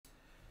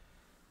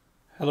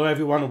Hello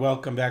everyone and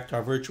welcome back to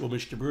our virtual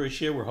Mishnah Berurah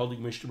share. We're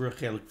holding Mishnah Berurah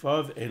Chelik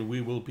Vav and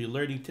we will be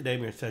learning today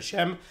Mirz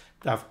Hashem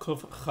Daf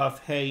Kuf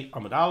Chaf Hey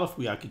Amud Aleph.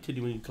 We are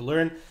continuing to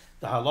learn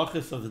the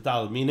halachas of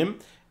the minim,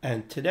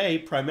 and today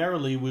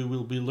primarily we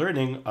will be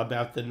learning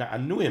about the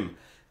na'anuim,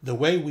 the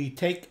way we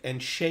take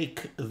and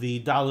shake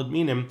the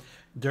minim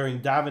during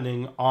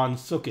davening on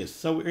Sukkot.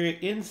 So we're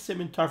in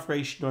Siman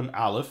Reish Nun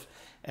Aleph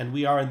and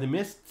we are in the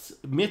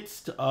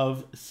midst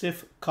of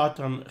Sif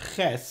Katan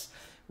Ches.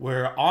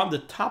 We're on the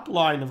top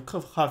line of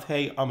Kuf Chav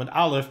Hey Amud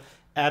Aleph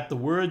at the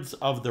words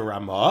of the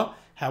Ramah.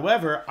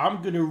 However,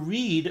 I'm going to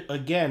read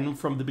again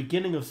from the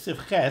beginning of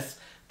Sif Ches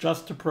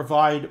just to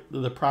provide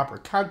the proper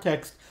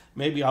context.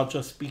 Maybe I'll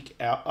just speak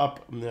out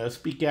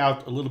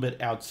a little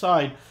bit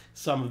outside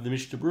some of the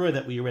Mishnah Berurah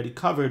that we already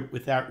covered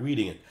without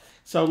reading it.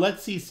 So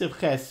let's see Sif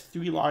Ches,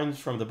 3 lines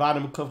from the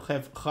bottom of Kuf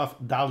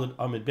Chav Daled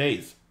Amud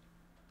Beis.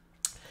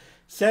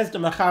 Says the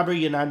Mechaber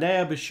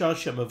Yenaneh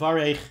B'Shosha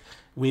Mavarech.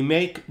 We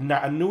make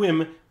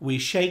na'anuim, we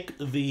shake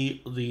the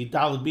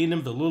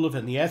minim, the lulav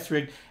and the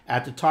esrig,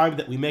 at the time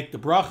that we make the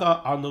bracha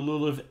on the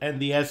lulav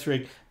and the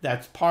esrig.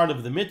 That's part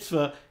of the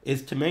mitzvah,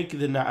 is to make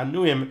the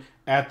na'anuim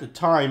at the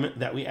time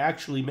that we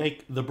actually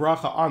make the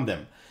bracha on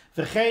them.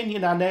 And then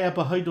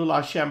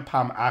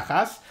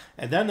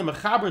the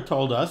Mechaber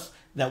told us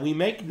that we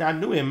make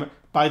na'anuim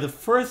by the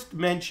first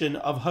mention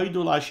of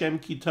Hoidul Hashem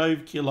Ki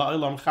Tov Ki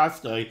La'olam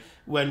Chasdai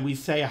when we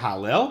say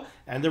Hallel,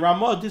 and the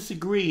Ramah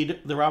disagreed.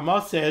 The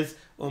Ramah says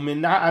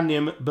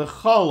Umina'anim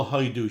B'chol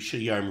Hoidu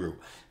Sheyamru.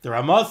 The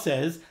Ramah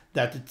says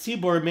that the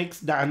tzibur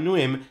makes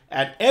na'anuim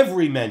at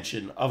every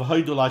mention of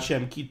Hoidul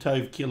Hashem Ki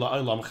Tov Ki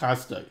La'olam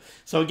Chasdai.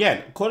 So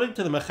again, according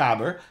to the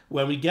Mechaber,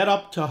 when we get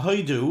up to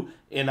Hoidu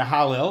in a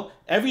Hallel,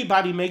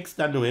 everybody makes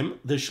na'anuim.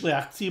 The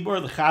Shliach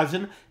Tzibur, the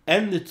Chazan,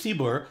 and the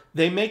Tzibur,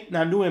 they make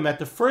na'anuim at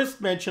the first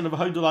mention of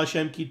Hoidul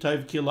Hashem Ki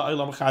Tov Ki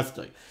La'olam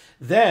Chasdai.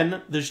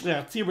 Then the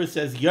Shliach Tzibur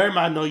says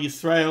Yerma No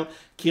Yisrael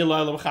Ki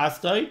La'olam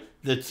Chasdai.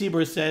 The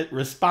Tzibur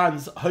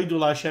responds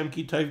Hoidul Hashem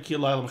Ki Tov Ki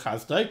La'olam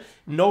Chasdai.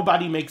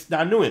 Nobody makes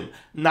na'anuim.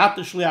 Not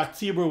the Shliach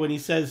Tzibur when he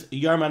says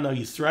Yerma No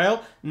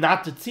Yisrael.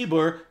 Not the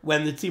Tzibur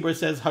when the Tzibur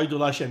says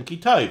Hoidul Hashem Ki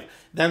Tov.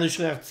 Then the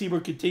Shliach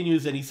Tzibur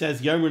continues and he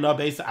says Yerma No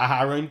Beis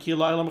Aharon Ki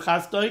La'olam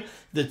Chasdai.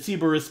 The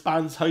Tzibur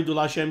responds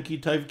Hoidul Hashem Ki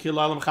Tov Ki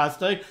La'olam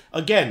Chasdai.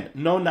 Again,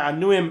 no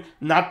na'anuim,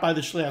 not by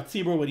the Shliach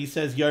Tzibur when he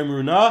says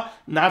Yermu Na,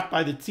 not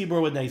by the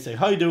Tzibur when they say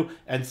Hoidu,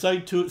 and so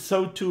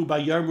too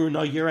by Yermu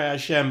Na Yireh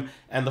Hashem,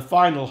 and the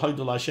final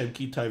Hoidul Hashem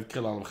Ki Tov Ki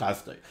La'olam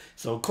Chasdai.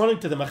 So according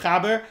to the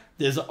Mechaber,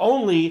 there's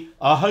only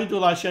a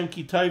Hoidul Hashem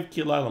Ki Tov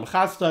Ki La'olam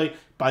Chasdai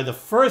by the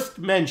first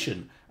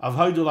mention of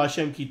Hoidul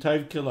Hashem Ki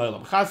Tov Ki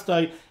La'olam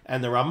Chasdai,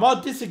 and the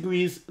Ramah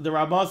disagrees. The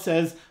Ramah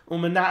says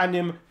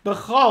Umena'anim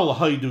B'chol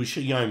Hoidu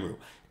Sheyamru.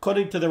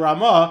 According to the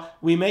Ramah,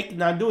 we make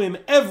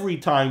na'anuim every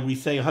time we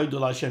say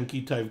Hoidul Hashem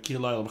Ki Tov Ki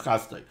La'olam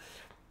Chasdai.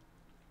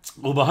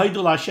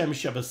 U'b'Hoidul Hashem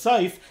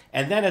Shebasayf,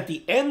 and then at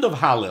the end of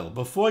Hallel,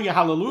 before your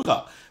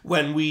Hallelujah,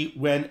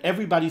 when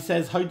everybody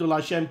says Hoidul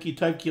Hashem Ki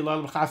Tov Ki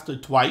La'olam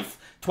Chasdai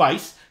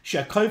twice,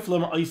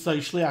 Shekoiflim Oisai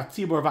Shliach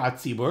Tzibur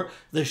V'Atzibur,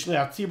 the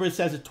Shliach Tzibur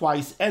says it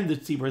twice and the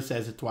Tzibur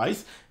says it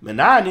twice.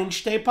 Menanin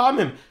Shtei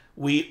Pamim.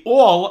 We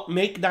all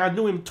make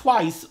na'anuim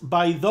twice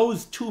by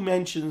those 2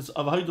 mentions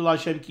of Hoidul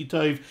Hashem Ki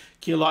Tov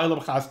Ki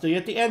La'olam Chasdai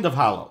at the end of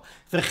Hallel.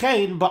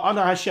 V'chein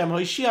ba'ana Hashem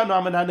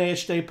hoishianu menanei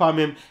shtei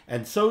pamim,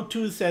 and so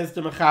too says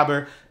the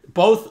Mechaber.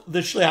 Both the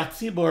Shliach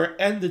Tzibur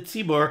and the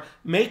Tzibur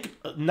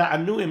make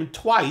na'anuim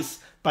twice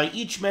by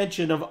each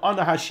mention of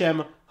Ana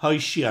Hashem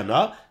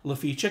hoishianu.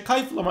 Lefiche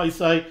kaif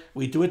l'maisai,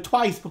 we do it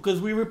twice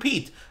because we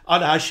repeat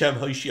Ana Hashem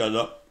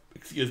hoishianu.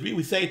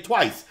 We say it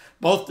twice.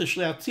 Both the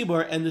Shliach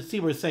Tzibur and the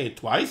Tzibur say it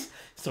twice,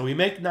 so we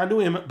make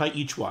na'anuim by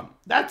each one.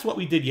 That's what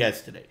we did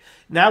yesterday.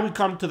 Now we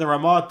come to the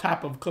Ramah,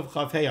 top of Kuf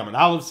Chav Hey Amud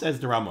Aleph. Says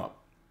the Ramah,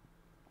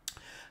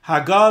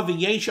 Hagav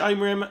v'yesh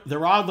oimrim,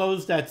 there are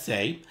those that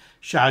say,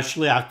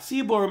 Sha'ashliach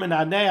Tzibur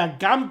menaneh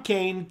gam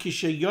kein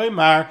kishe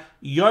yomar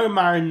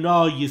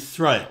no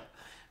Yisrael.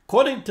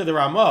 According to the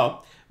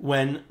Ramah,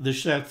 when the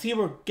Shliach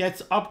Tzibur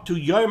gets up to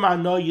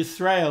Yomar no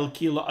Yisrael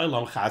ki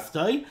la'olam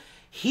chasdai,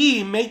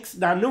 he makes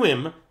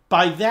na'anuim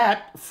by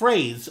that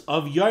phrase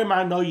of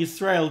Yomar no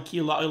Yisrael ki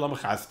la'olam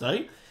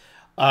chasdai,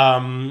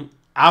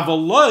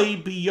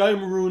 avaloi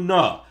b'yomru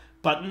na,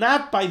 but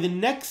not by the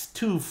next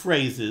 2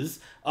 phrases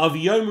of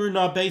Yomru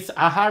na Beis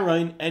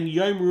Aharon and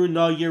Yomru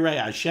na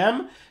Yireh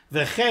Hashem,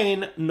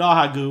 v'chein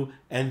nahagu,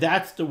 and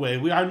that's the way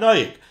we are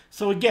noyik.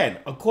 So again,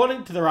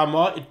 according to the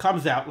Ramah, it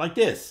comes out like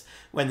this.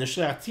 When the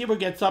Shliach Tzibur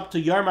gets up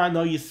to Yomar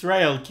no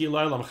Yisrael ki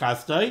la'olam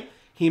chasdai,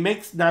 he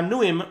makes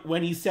na'anuim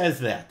when he says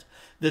that.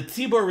 The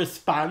Tzibur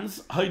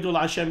responds, Hoidul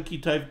Hashem Ki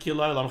Tov Ki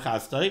La'olam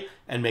Chasdai,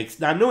 and makes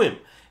na'anuim.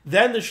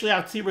 Then the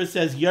Shliach Tzibur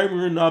says,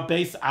 Yermu Na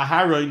Beis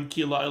Aharon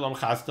Ki La'olam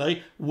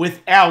Chasdai,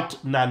 without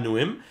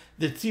na'anuim.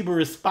 The Tzibur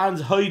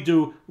responds,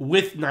 Hoidu,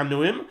 with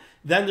na'anuim.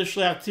 Then the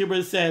Shliach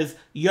Tzibur says,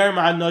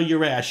 Yerma No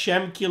Yireh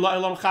Hashem Ki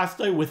La'olam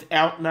Chasdai,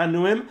 without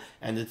na'anuim.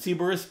 And the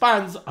Tzibur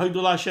responds,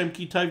 Hoidul Hashem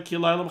Ki Tov Ki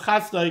La'olam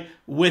Chasdai,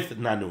 with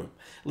na'anuim.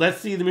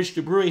 Let's see the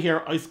Mishnah Berurah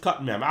here. Ois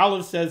Kat Mem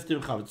Aleph says to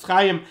Chavetz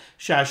Chaim,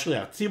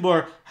 Shashliach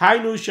Tzibor,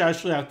 Hainu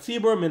Shashliach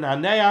Tzibor min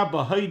Anea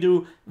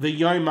b'Hoidu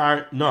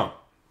v'Yoymar No.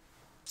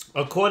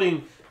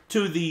 According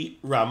to the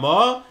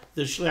Ramah,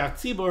 the Shliach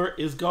Tzibor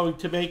is going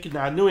to make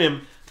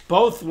Nanuim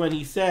both when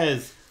he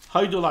says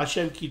Hoidu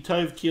Lashem Ki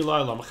Tov Ki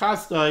Lo Olam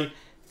Chasdai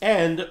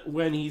and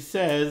when he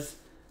says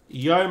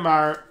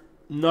Yoymar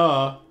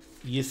No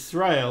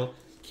Yisrael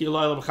Ki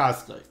Lo Olam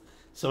Chasdai.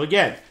 So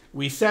again,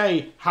 we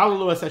say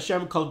Hallelu es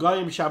Hashem kol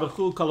goyim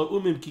shabachu kol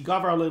umim ki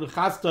gavar aleinu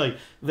chasdai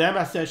v'em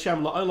as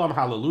Hashem la'olam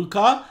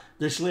hallelujah.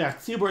 The Shliach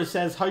Tzibor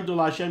says Hoidu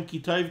Lashem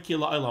ki tov ki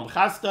la'olam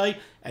chasdai,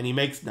 and he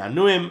makes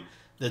Nanuim.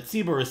 The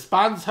Tzibor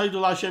responds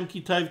Hoidu Lashem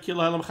ki tov ki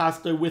la'olam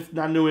chasdai with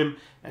Nanuim,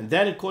 and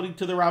then according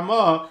to the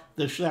Ramah,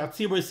 the Shliach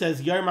Tzibor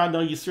says Yoymar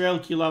No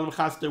Yisrael ki la'olam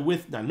chasdai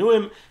with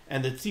Nanuim,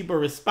 and the Tzibor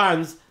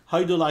responds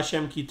Hoidu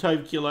Lashem ki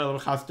tov ki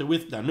la'olam chasdai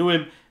with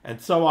Nanuim, and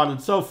so on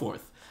and so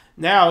forth.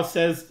 Now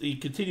says he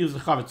continues the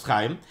Chavetz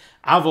Chaim.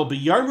 Avol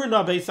b'yarmur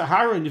na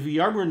be'saharon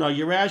v'yarmur na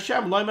yirei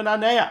Hashem lo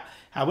mananea.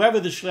 However,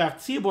 the Shliach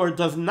Tzibor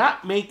does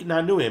not make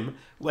Nanuim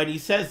when he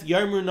says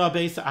yarmur na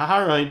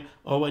be'saharon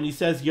or when he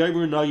says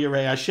yarmur na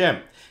yirei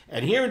Hashem.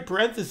 And here in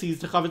parentheses,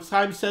 the Chavetz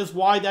Chaim says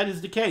why that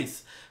is the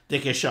case.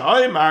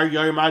 Dekesha'omar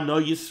yarmar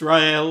no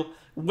Yisrael.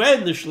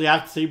 When the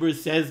Shliach Tzibor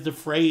says the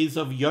phrase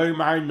of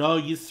yarmar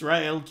no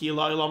Yisrael ki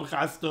lo olam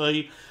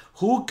chasdai,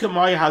 hu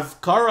kamay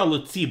hazkara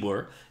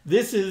l'tzibor.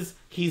 This is,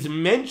 he's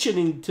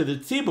mentioning to the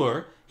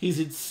tzibur, he's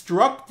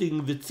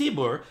instructing the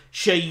tzibur,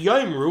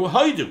 sheyomru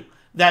hoidu,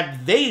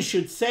 that they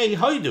should say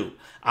hoidu,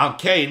 al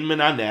kein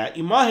menaneh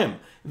imahim.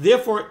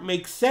 Therefore, it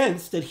makes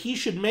sense that he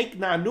should make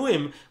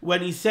nanuim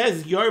when he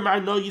says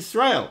Yoymar No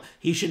Yisrael.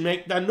 He should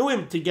make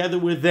nanuim together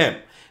with them.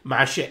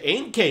 Masha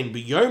ein kein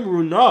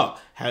b'yomru no.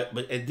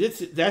 But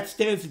that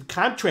stands in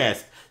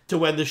contrast to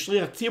when the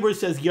Shliach Tzibor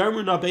says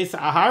Yarmur Na Beis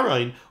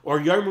Aharon or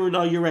Yarmur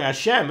Na Yirei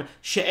Hashem,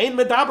 she'ein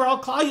medaber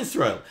al Klal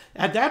Yisrael.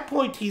 At that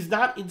point, he's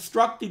not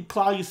instructing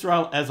Klal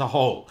Yisrael as a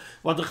whole.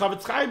 What the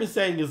Chavetz Chaim is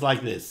saying is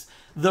like this: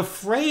 the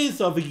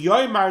phrase of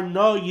Yoymar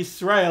No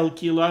Yisrael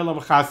ki lo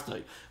olam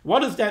chasdai.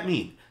 What does that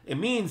mean? It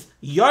means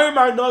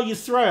Yoymar No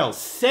Yisrael.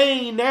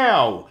 Say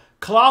now,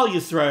 Klal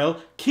Yisrael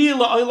ki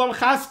lo olam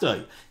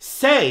chasdai.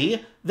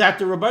 Say that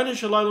the Rabbanu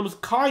Shalom's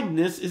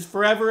kindness is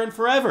forever and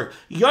forever.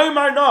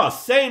 Yoymar No,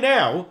 say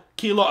now,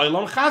 ki lo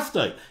olam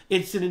chasdai.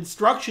 It's an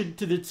instruction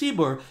to the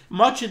tzibur,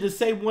 much in the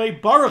same way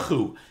Baruch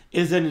Hu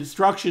is an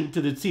instruction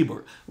to the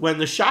tzibur. When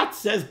the Shat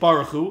says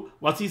Baruch Hu,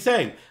 what's he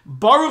saying?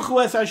 Baruch Hu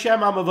es Hashem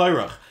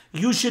ha'mavorach.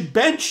 You should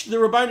bench the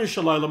Rabbanu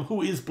Shalom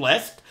who is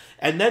blessed,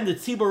 and then the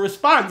tzibur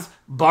responds,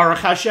 Baruch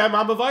Hashem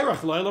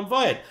ha'mavorach lo olam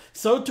vayed.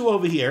 So too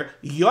over here,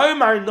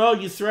 Yoymar No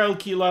Yisrael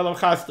ki lo olam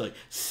chasdai.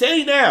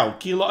 Say now,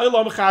 ki lo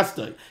olam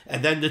chasdai.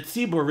 And then the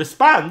tzibur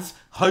responds,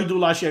 Hoidu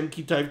Lashem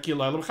ki tov ki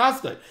lo olam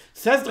chasdai.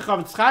 Says the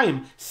Chavetz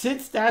Chaim,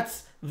 since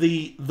that's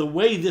the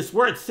way this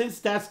works, since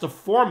that's the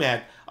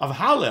format of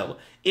Hallel,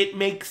 it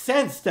makes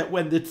sense that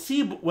when the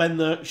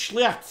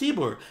Shliach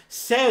Tzibur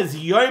says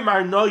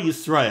Yoymar No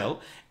Yisrael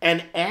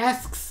and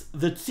asks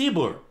the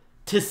tzibur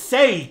to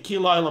say ki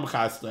lo olam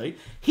chasdai,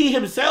 he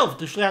himself,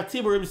 the Shliach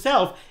Tzibur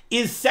himself,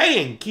 is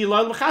saying ki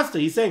lo olam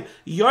chasdai. He's saying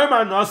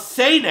Yoymar No,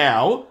 say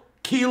now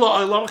ki lo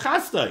olam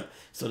chasdai.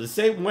 So the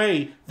same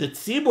way the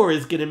tzibur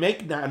is going to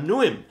make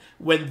nanuim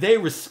when they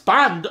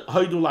respond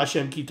Hoidu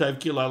Lashem ki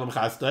tov ki lo olam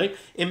chasdai,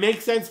 it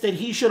makes sense that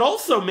he should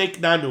also make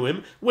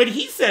nanuim when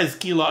he says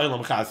ki lo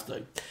olam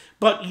chasdai.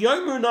 But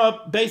Yoymar No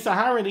Beis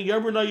Aharon and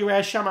Yoymar No Yirei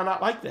Hashem are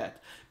not like that.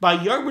 By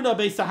Yoymar No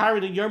Beis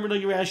Aharon and Yoymar No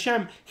Yirei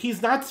Hashem,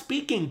 he's not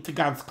speaking to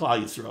God's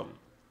Klal Yisrael.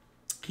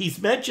 He's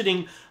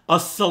mentioning a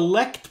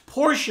select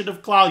portion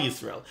of Klal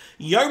Yisrael.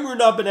 Yoymar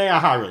No B'nei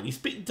Aharon. He's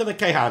speaking to the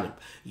Kehanim.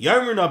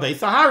 Yoymar No Beis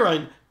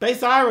Aharon. Beis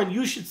Aharon,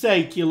 you should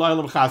say ki lo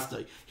olam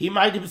chasdai. He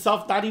might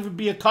himself not even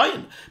be a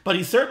Kohen, but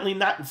he's certainly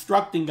not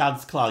instructing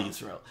God's Klal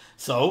Yisrael.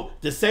 So,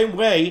 the same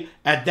way,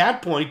 at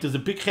that point, there's a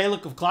big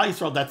chelik of Klal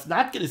Yisrael that's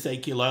not going to say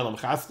ki lo olam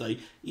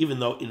chasdai, even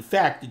though, in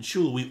fact, in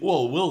Shul, we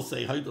all will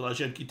say Hoidu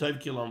Lashem ki tov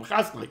ki lo olam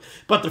chasdai.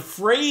 But the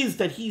phrase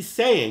that he's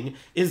saying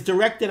is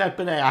directed at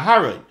Bnei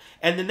Aharon,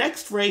 and the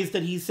next phrase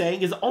that he's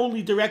saying is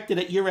only directed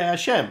at Yirei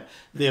Hashem.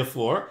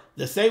 Therefore,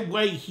 the same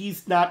way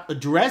he's not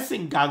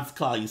addressing God's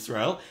Klal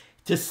Yisrael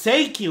to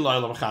say ki lo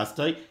olam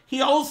chasdai,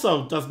 he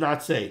also does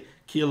not say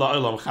ki lo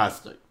olam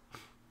chasdai.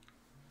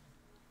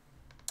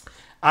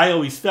 I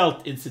always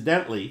felt,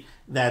 incidentally,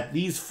 that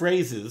these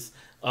phrases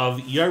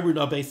of Yoymar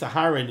No Beis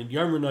Aharon and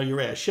Yoymar No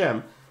Yirei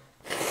Hashem,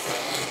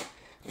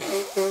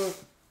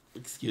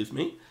 excuse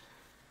me,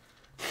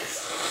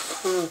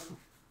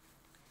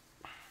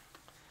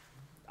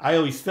 I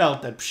always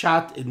felt that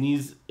pshat in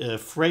these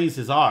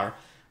phrases are,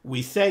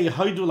 we say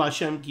Hoidu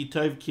Lashem ki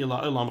tov ki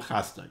lo olam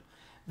chasdai.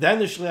 Then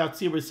the Shliach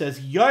Tzibur says,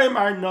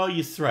 Yoymar No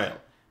Yisrael.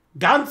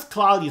 Gans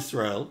Klal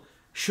Yisrael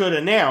should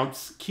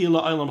announce ki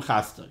lo olam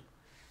chasdai.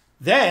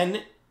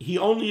 Then he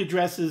only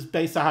addresses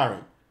Beis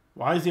Aharon.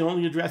 Why is he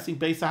only addressing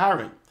Beis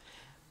Aharon?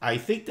 I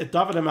think that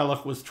David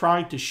HaMelech was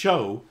trying to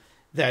show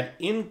that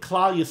in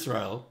Klal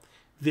Yisrael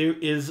there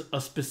is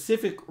a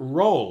specific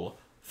role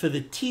for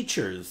the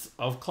teachers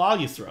of Klal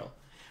Yisrael.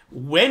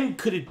 When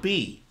could it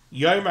be?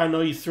 Yomar no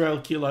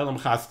Yisrael ki l'olam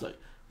chasdai.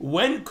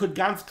 When could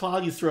Gans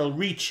Klal Yisrael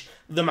reach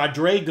the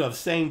madrega of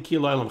saying ki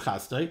l'olam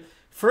chasdai?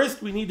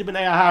 First, we need the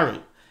Bnei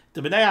Aharon.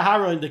 The Bnei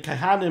Aharon, the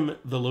Kahanim,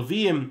 the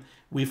Leviim.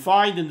 We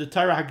find in the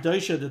Torah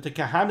Hakdosha that the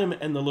Kahanim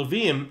and the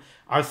Leviim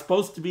are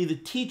supposed to be the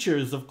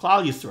teachers of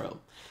Klal Yisrael.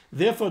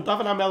 Therefore,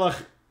 David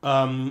HaMelech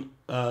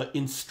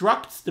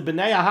instructs the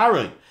Bnei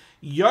Aharon,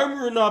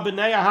 Yomruna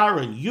Bnei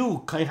Aharon,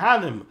 you,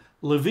 Kahanim,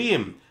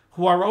 Leviim,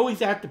 who are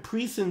always at the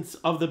precincts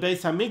of the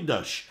Beis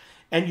Hamikdash,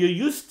 and you're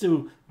used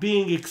to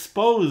being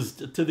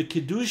exposed to the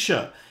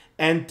Kedusha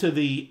and to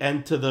the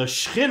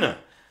Shechina.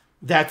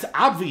 That's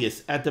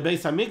obvious at the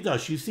Beis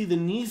Hamikdash. You see the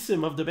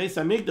Nisim of the Beis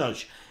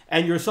Hamikdash,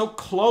 and you're so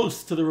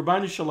close to the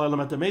Ribono Shel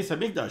Olam at the Beis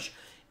Hamikdash.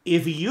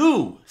 If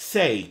you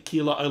say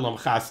Ki L'olam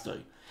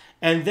Chasdai,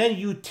 and then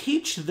you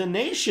teach the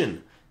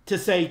nation to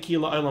say Ki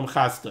L'olam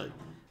Chasdai,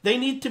 they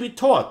need to be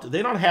taught.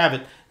 They don't have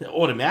it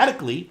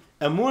automatically.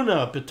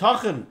 Emunah,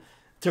 B'tachon,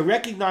 to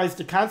recognize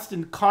the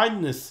constant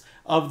kindness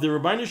of the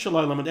Ribono Shel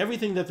Olam and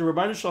everything that the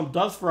Ribono Shel Olam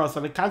does for us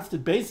on a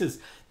constant basis.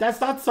 That's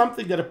not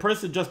something that a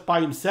person just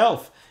by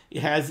himself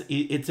has.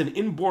 It's an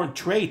inborn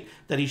trait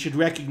that he should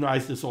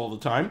recognize this all the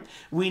time.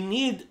 We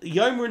need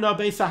Yomruna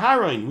Beis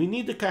Aharon. We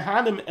need the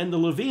Kahanim and the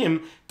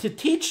Leviim to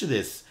teach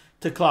this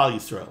to Klal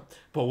Yisrael.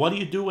 But what do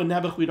you do when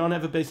Nebuch we don't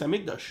have a Beis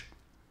Hamikdash?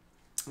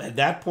 At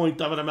that point,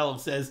 David HaMelech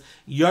says,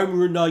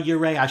 Yomruna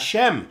Yirei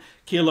Hashem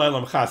ki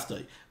l'olam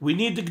chasdai. We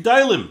need the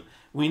G'dolim.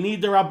 We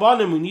need the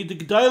Rabbanim, we need the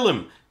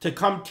G'dolim to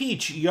come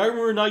teach.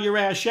 Yomruna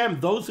Yirei Hashem,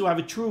 those who have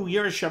a true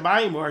Yirei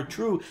Shamayim or a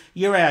true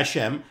Yirei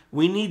Hashem,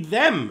 we need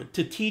them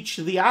to teach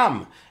the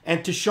Am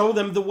and to show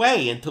them the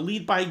way and to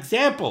lead by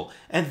example.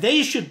 And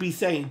they should be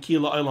saying Ki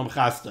L'olam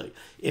Chasdai.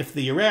 If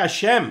the Yirei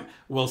Hashem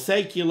will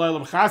say Ki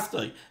L'olam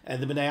Chasdai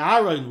and the Bnei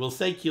Aaron will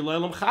say Ki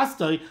L'olam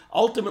Chasdai,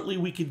 ultimately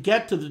we could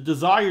get to the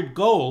desired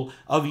goal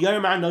of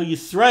Yomar no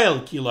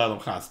Yisrael Ki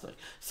L'olam Chasdai.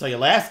 So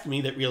you'll ask me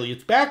that really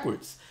it's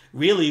backwards.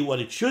 Really, what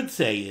it should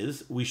say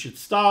is, we should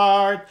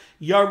start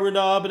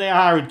Yomruna Bnei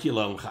Aaron Ki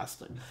L'olam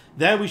Chasdai.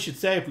 Then we should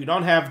say, if we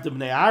don't have the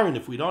Bnei Aaron,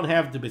 if we don't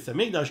have the Beis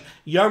Hamikdash,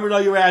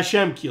 Yomruna Yirei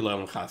Hashem Ki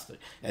L'olam Chasdai.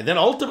 And then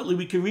ultimately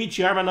we can reach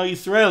Yomar no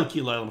Yisrael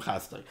Ki L'olam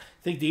Chasdai.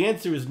 I think the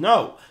answer is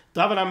no.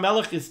 David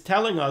HaMelech is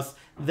telling us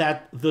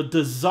that the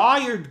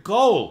desired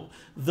goal,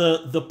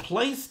 the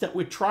place that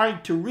we're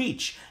trying to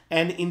reach,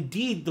 and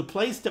indeed the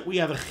place that we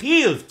have a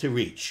chiyuv to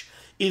reach,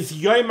 is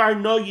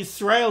Yomar no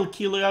Yisrael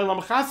ki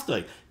l'olam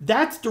chasdai.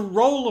 That's the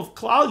role of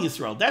Klal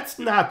Yisrael. That's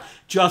not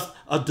just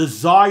a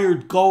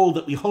desired goal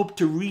that we hope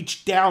to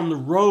reach down the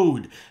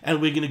road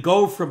and we're going to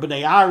go from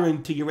Bnei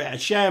Aaron to Yirei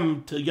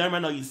Hashem to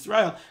Yomar no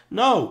Yisrael.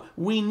 No,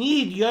 we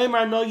need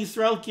Yomar no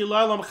Yisrael ki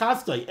l'olam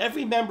chasdai.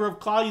 Every member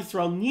of Klal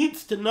Yisrael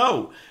needs to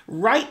know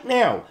right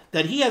now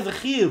that he has a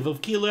chiyuv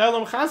of ki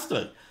l'olam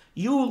chasdai.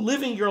 You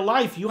living your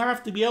life, you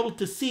have to be able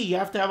to see. You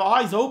have to have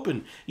eyes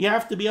open. You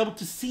have to be able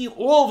to see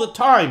all the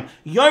time.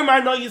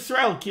 Yomar no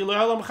Yisrael ki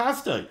l'olam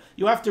chasdai.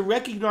 You have to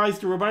recognize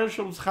the Ribono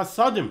Shel Olam's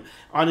chasadim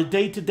on a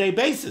day-to-day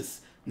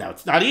basis. Now,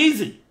 it's not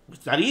easy.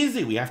 It's not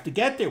easy. We have to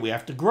get there. We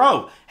have to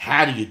grow.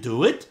 How do you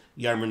do it?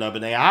 Yomar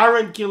Bnei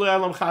Aaron ki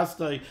l'olam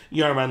chasdai.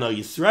 Yomar no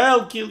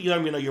Yisrael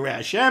Yomar no Yirei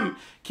Hashem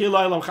ki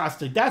l'olam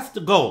chasdai. That's the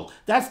goal.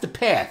 That's the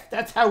path.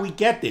 That's how we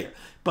get there.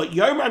 But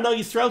Yomar no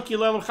Yisrael ki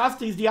l'olam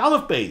chasdai is the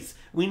aleph base.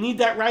 We need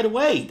that right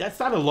away. That's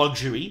not a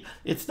luxury.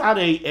 It's not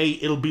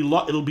it'll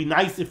be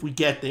nice if we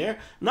get there.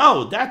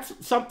 No, that's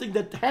something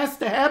that has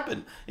to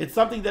happen. It's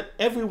something that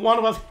every one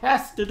of us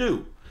has to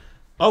do.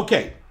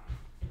 Okay.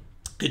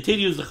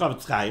 Continues the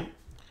Chavetz Chaim.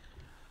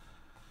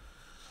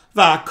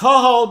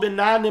 V'akohol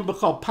b'nanim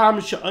b'chol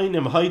pam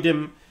she'onim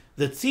hoidim.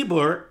 The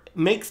tzibur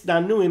makes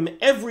nanuim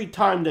every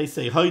time they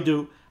say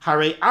hoidu.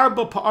 Harei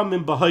arba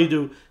pa'amim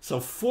b'hoidu. So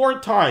 4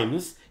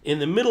 times in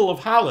the middle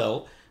of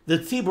Hallel, the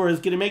tzibur is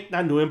going to make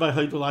nanuim by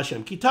Hoidu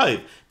Hashem Ki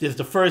Tov. There's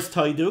the first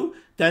Hoidu,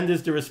 then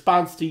there's the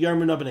response to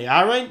Yomruna Bnei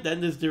Aaron,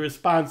 then there's the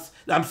response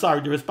to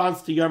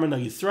Yomar no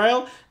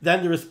Yisrael,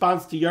 then the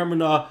response to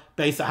Yomruna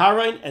Beis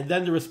Aharon, and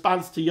then the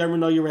response to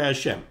Yomruna Yirei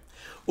Hashem.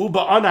 Uba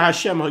Ana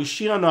Hashem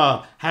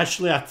Hoishiana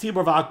Hashliach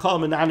Tzibur v'Akol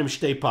Menanim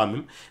Shtei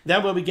Pamim.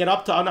 Then when we get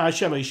up to Ana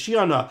Hashem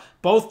Hoishiana,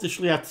 both the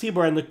Shliach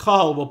Tzibur and the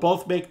Kol will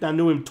both make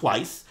nanuim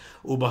twice.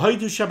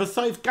 Ubahoidu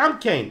Shabbasoif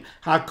Gamkein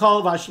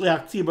Hakol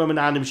v'Shliach Tzibur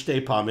Menanim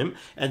Shtei Pamim.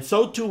 And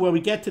so too, when we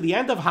get to the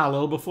end of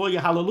Hallel, before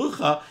your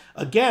Hallelujah,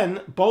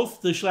 again both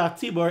the Shliach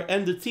Tzibur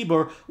and the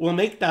Tzibur will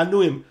make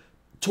nanuim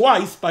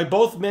twice by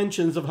both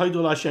mentions of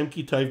Hoidu Hashem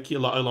Ki Tov Ki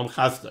L'olam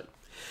Chasdai.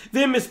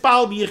 V'im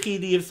mispal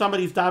b'yechidi, if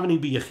somebody's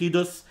davening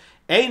b'yechidus,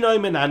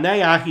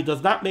 he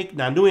does not make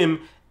nanuim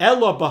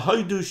elo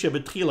b'hoidu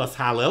shebetchilas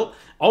Hallel,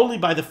 only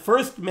by the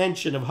first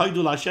mention of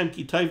Hoidu Hashem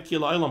Ki Tov Ki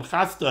L'olam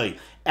Chasdai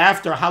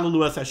after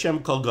Hallelujah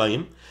Hashem Kol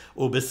Goyim,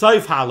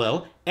 u'besoif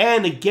Hallel,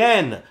 and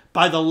again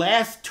by the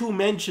last 2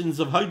 mentions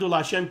of Hoidu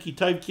Hashem Ki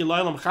Tov Ki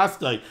L'olam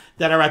Chasdai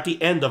that are at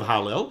the end of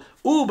Hallel,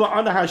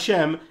 u'ba'ana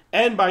Hashem,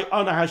 and by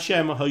Ana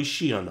Hashem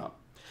Hoishiana.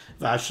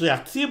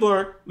 V'ashliach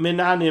tzibur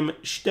menanim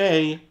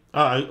shtei.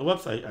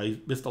 I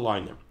missed a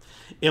line there.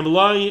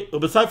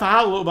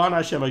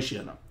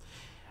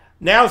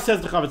 Now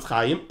says the Chavetz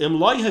Chaim,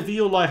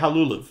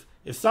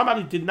 if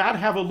somebody did not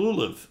have a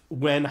lulav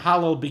when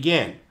Hallel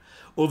began,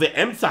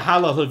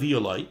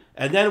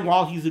 and then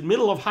while he's in the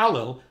middle of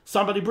Hallel,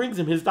 somebody brings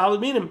him his daled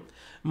minim,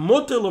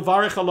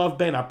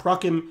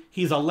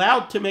 he's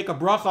allowed to make a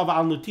bracha of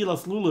al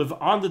netilas lulav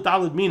on the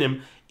daled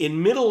minim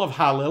in middle of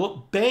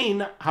Hallel,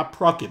 bein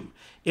haprokim.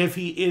 If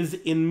he's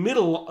in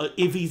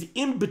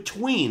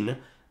between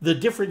the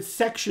different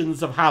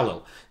sections of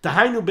Hallel.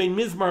 Tahainu bein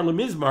mizmar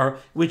lemizmar,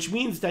 which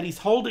means that he's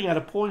holding at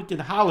a point in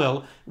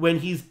Hallel when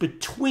he's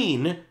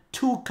between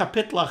two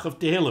kapitlach of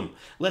Tehillim.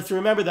 Let's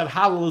remember that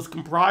Hallel is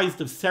comprised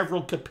of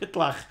several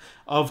kapitlach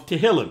of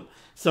Tehillim.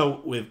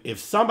 So if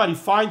somebody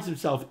finds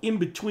himself in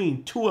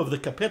between two of the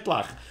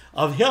kapitlach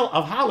of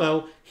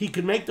Hallel, he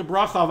can make the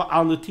bracha of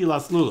al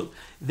netilas lulav.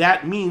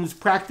 That means,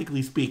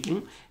 practically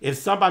speaking, if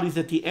somebody's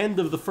at the end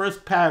of the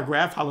first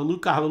paragraph,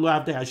 Hallelujah,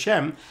 Hallelujah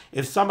Hashem,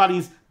 if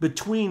somebody's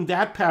between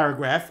that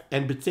paragraph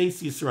and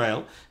B'tzeis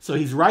Yisrael, so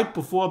he's right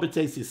before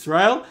B'tzeis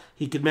Yisrael,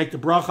 he could make the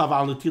bracha of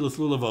al netilas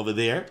lulav over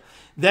there.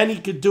 Then he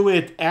could do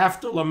it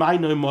after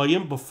Lamayno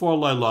Moyim, before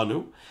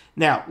Lailanu.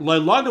 Now,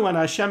 Lailanu and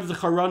Hashem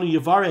Zecharonu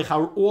Yivarech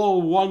are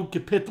all one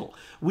kapitel.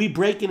 We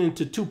break it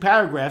into two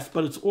paragraphs,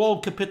 but it's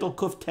all kapitel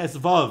Kuf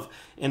Tesvav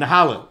in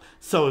Hallel.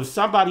 So if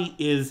somebody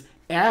is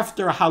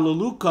after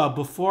Hallelujah,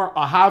 before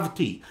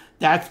Ahavti,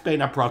 that's Bein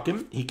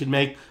HaPrakim, he can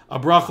make a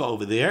bracha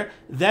over there.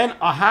 Then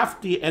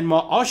Ahavti and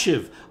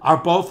Ma'oshiv are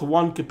both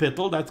one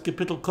kapitel, that's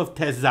kapitel Kuf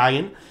Tes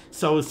Zayin.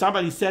 So if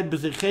somebody said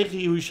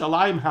B'zechechi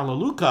Yerushalayim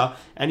Hallelujah,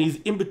 and he's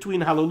in between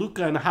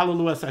Hallelujah and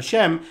Hallelu Es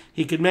Hashem,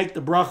 he can make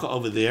the bracha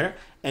over there.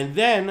 And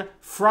then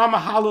from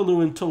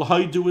Hallelu until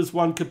Haidu is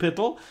one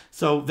kapitel.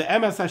 So the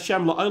Emes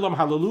Hashem La'olam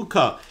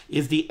Hallelujah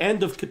is the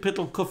end of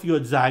kapitel Kuf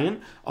Yod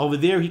Zayin. Over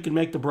there he can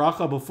make the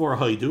bracha before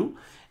Haidu.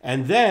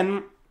 And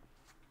then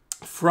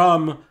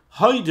from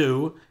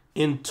Haidu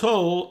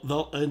until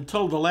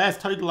the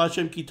last Haidul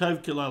Hashem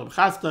Kitov Kilalam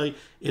Chastai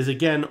is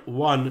again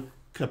one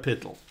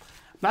kapitel.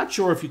 Not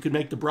sure if you can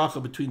make the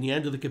bracha between the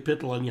end of the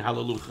kapitel and your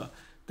Hallelujah.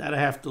 That I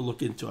have to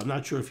look into. I'm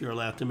not sure if you're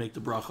allowed to make the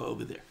bracha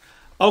over there.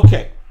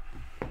 Okay.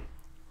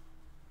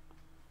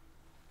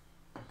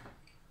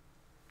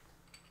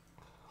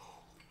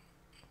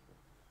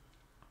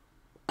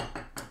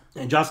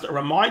 And just a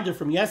reminder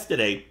from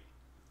yesterday,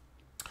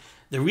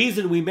 the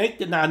reason we make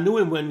the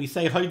Na'anuim when we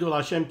say Haidul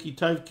Hashem Ki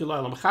Tov Ki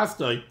L'Olam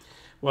Chasdai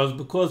was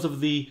because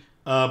of the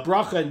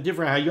bracha and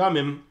Divrei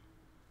Hayamim,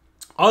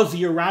 Az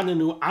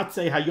Yiranenu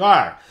Atzei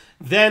Hayar.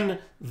 Then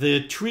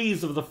the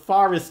trees of the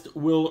forest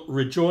will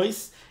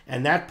rejoice,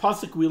 and that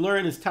pasuk we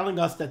learn is telling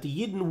us that the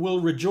Yidden will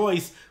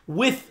rejoice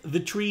with the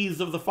trees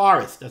of the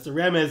forest. That's a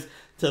remez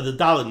to the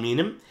Daled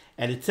Minim.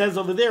 And it says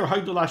over there,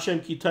 Haidul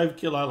Hashem Ki Tov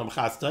Ki L'Olam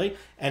Chasdai,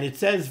 and it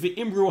says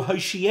V'imru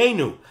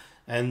Hoshienu.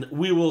 And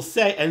we will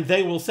say, and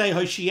they will say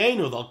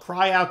Hoshienu. They'll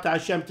cry out to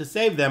Hashem to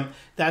save them.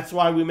 That's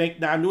why we make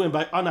Na'anuim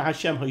by Ana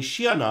Hashem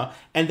Hoshiana,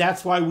 and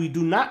that's why we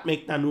do not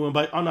make Na'anuim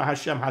by Ana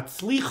Hashem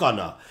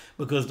Hatzlichana,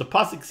 because the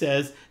pasuk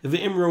says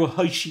V'imru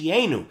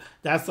Hoshienu.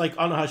 That's like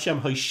Ana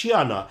Hashem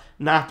Hoshiana,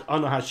 not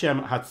Ana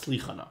Hashem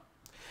Hatzlichana.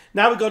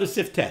 Now we go to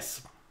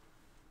Siftes.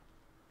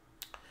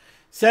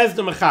 Says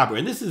the Mechaber,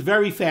 and this is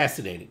very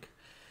fascinating.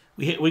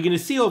 We're going to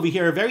see over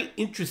here a very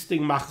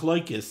interesting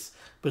machlokes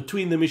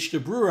between the Mishnah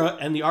Berurah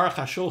and the Aruch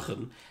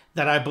HaShulchan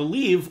that I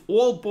believe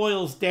all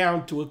boils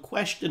down to a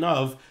question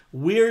of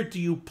where do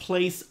you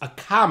place a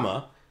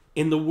comma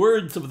in the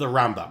words of the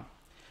Rambam.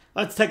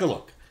 Let's take a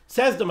look.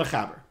 Says the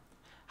Mechaber,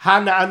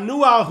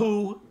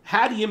 Ha-na'anuahu,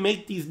 how do you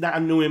make these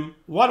na'anuim?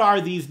 What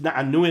are these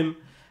na'anuim?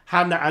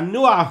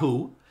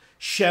 Ha-na'anuahu,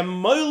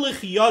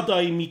 shemolich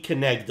yadai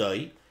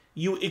mikenegdai,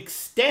 you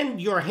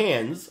extend your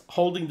hands,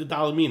 holding the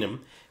Daled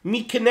Minim,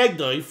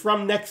 mikenegdai,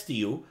 from next to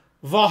you,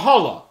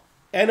 vahala,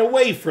 and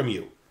away from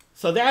you.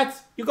 So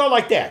that's, you go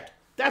like that.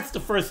 That's the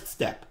first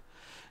step.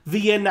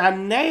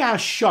 V'yenanei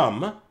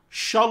hasham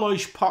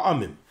shalosh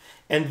pa'amim.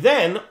 And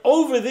then,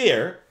 over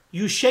there,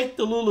 you shake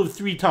the lulav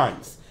 3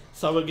 times.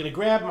 So we're going to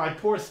grab my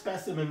poor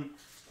specimen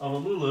of a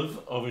lulav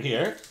over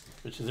here,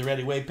 which is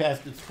already way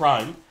past its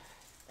prime.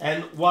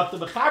 And what the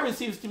Mechaber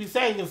seems to be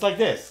saying is like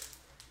this.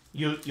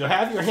 You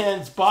have your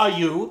hands by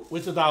you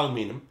with the Daled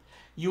Minim.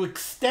 You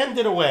extend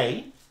it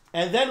away.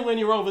 And then when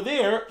you're over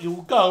there,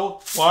 you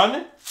go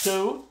 1,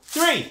 2,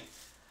 3.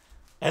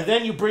 And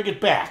then you bring it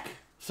back.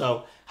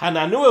 So,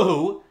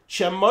 Hananuahu,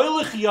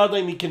 Shemoilech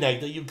Yadai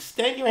Mikenegda, you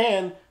extend your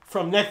hand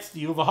from next to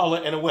you,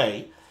 Vahala, and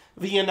away.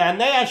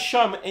 V'yananei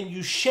Hasham, and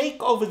you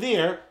shake over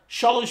there,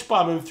 Shalosh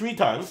Pamim 3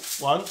 times.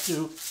 1,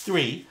 2,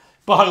 3.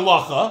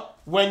 B'halacha,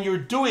 when you're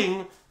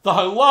doing the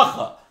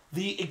halacha,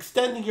 the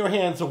extending your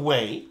hands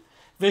away.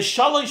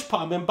 V'shalosh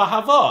Pamim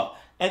B'hava,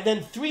 and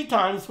then 3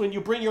 times when you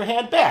bring your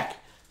hand back.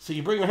 So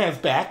you bring your hands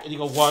back and you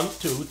go 1,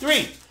 2,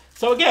 3.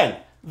 So again,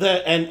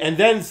 and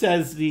then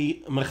says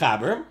the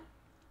Mechaber,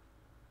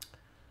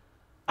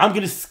 I'm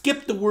going to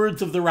skip the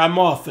words of the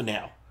Ramah for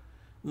now.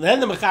 Then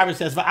the Mechaber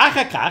says,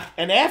 V'achakach,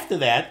 and after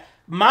that,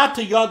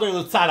 Mata Yadar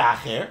L'tzad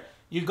Acher,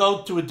 you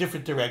go to a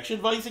different direction,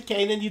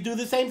 and you do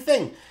the same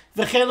thing.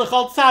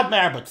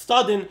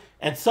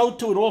 And so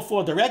too in all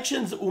four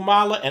directions,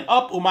 umala and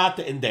up,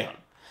 umata and down.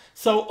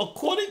 So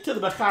according to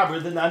the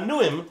Mechaber, the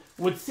nanuim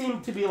would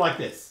seem to be like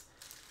this.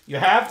 You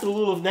have the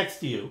lulav next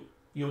to you,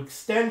 you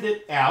extend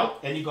it out,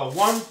 and you go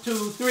 1,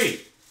 2,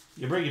 3.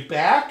 You bring it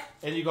back,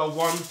 and you go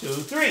 1, 2,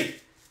 3.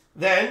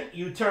 Then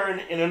you turn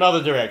in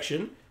another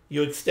direction,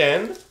 you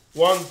extend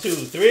 1, 2,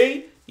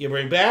 3, you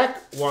bring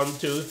back 1,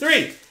 2,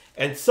 3.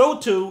 And so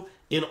too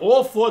in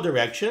all four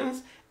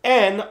directions,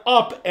 and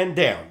up and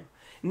down.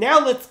 Now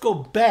let's go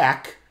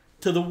back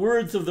to the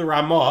words of the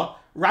Ramah,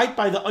 right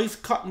by the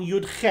Ois Cotton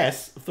Yud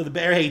Ches for the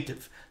Be'er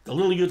Hativ, the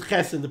little Yud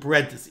Ches in the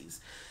parentheses.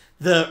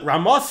 The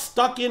Ramah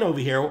stuck in over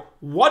here.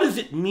 What does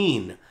it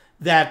mean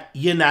that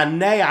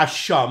Yenanei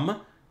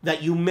Asham,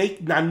 that you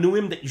make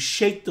nanuim, that you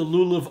shake the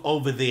lulav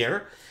over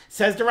there?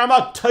 Says the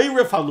Ramah,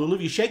 Toiref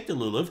halulav, you shake the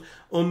lulav,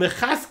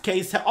 umechas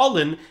keis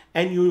ha'olin,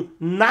 and you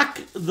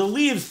knock the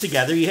leaves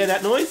together. You hear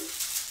that noise?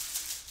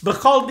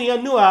 B'chol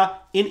nianua,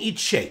 in each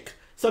shake.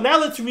 So now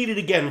let's read it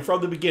again from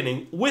the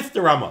beginning with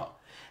the Ramah.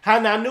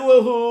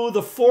 Hananuahu,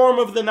 the form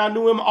of the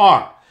nanuim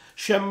are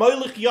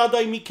shemolich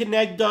yadai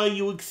mikenegda,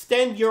 you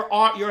extend your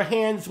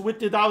hands with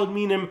the daled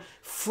minim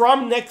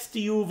from next to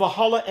you,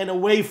 v'hala, and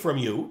away from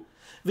you.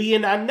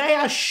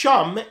 V'yenanei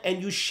sham,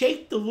 and you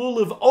shake the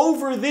lulav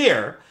over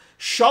there,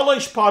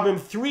 shalosh pabim,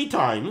 3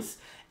 times,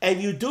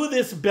 and you do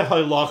this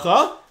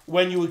behalacha,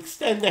 when you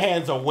extend the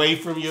hands away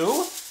from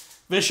you,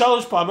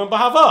 v'shalosh pabim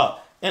b'hava,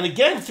 and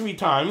again 3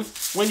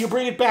 times when you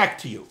bring it back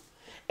to you.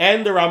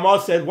 And the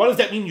Ramah said, what does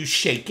that mean, you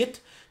shake it?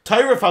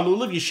 Tairef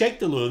halulav, you shake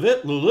the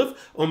lulav,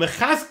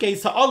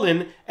 umechaskes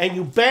ha'olin, and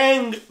you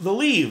bang the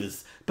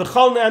leaves,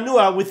 b'chol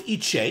ne'anua, with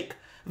each shake,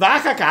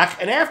 v'achakach,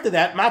 and after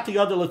that, mata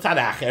yoda l'tzad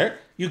acher,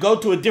 you go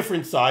to a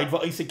different side,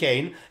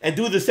 v'oisekain, and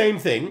do the same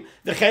thing,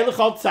 v'chel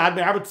l'chol tzad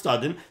me'abat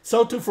stadin,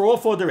 so too for all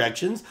 4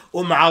 directions,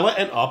 umala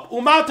and up,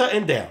 umata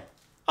and down.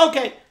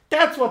 Okay,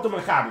 that's what the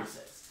Mechaber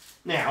says.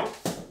 Now,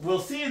 we'll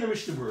see in the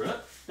Mishnah Berurah,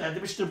 that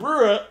the Mishnah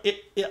Berurah,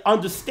 it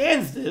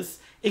understands this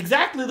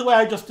exactly the way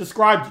I just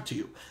described it to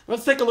you.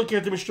 Let's take a look here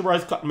at the Mishnah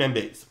Berurah's Cut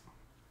Membez.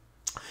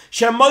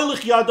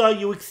 Shemolich yada,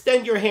 you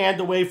extend your hand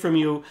away from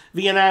you.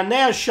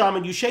 V'yananei sham,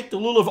 and you shake the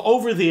lulav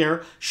over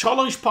there.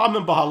 Shalosh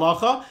pamim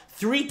b'halacha,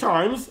 3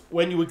 times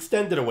when you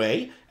extend it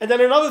away, and then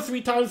another 3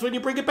 times when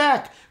you bring it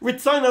back.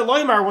 Ritzayna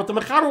loymar, what the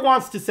Mechaber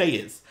wants to say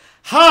is,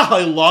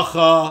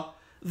 ha'halacha,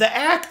 the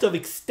act of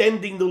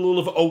extending the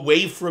lulav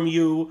away from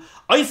you,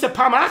 oisa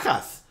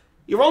pamachas,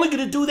 you're only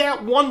going to do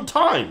that 1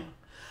 time.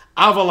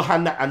 Aval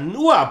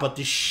hana'anua, but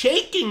the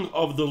shaking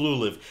of the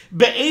lulav,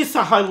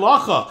 be'esa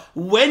halacha,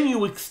 when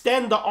you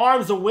extend the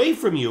arms away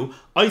from you,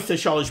 oisa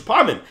shalish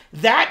pamim,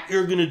 that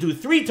you're going to do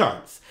 3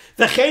 times.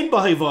 V'chein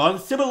b'hayvan,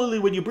 similarly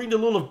when you bring the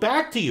lulav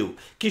back to you,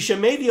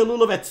 kishamevi a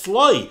lulav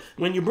etzloi,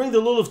 when you bring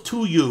the lulav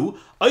to you,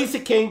 oisa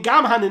kein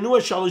gam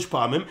hananua shalish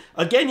pamim,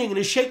 again you're going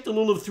to shake the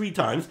lulav 3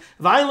 times.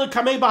 V'ayin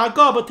lekamei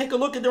b'hagah, but take a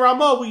look at the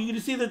Ramah, where you're going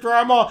to see that the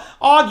Ramah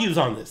argues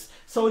on this.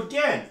 So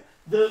again,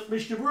 the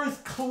Mishnah Berurah is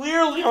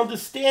clearly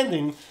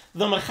understanding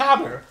the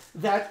Mechaber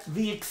that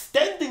the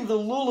extending the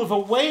lulav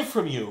away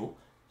from you,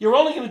 you're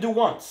only going to do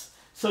once.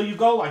 So you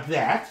go like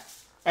that,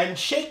 and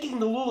shaking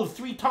the lulav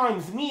 3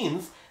 times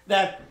means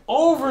that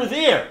over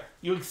there,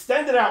 you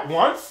extend it out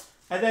once,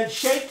 and then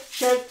shake,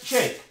 shake,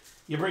 shake.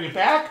 You bring it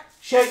back,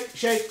 shake,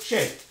 shake,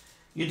 shake.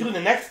 You do the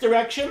next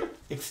direction,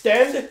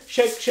 extend,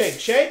 shake, shake,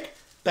 shake,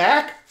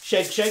 back,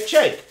 shake, shake,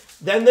 shake.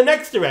 Then the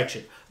next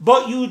direction.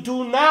 But you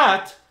do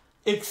not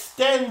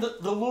extend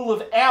the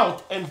lulav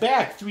out and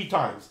back 3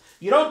 times.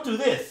 You don't do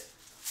this.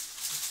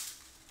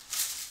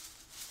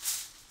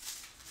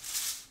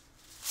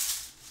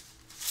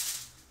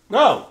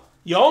 No,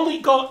 you only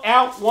go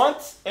out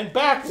once and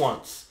back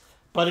once.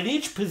 But in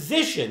each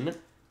position,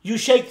 you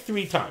shake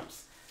 3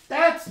 times.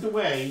 That's the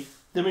way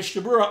the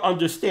Mishnah Berurah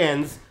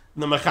understands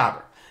the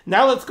Mechaber.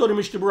 Now let's go to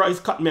Mishnah Berurah's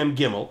Cut Mem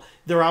Gimel.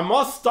 The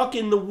Ramah stuck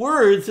in the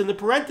words in the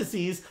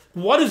parentheses.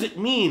 What does it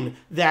mean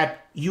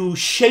that you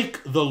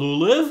shake the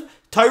lulav?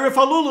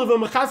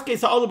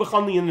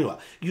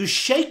 You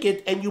shake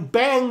it and you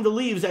bang the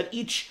leaves at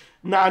each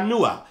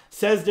na'anua.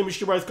 Says the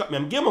Mishnah Berurah's Cut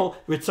Mem Gimel,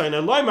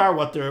 Ritzayna Loymar,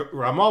 what the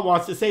Ramah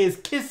wants to say is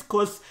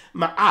kiskus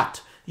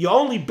ma'at. You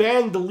only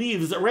bang the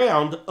leaves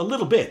around a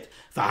little bit.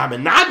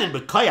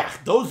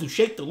 Those who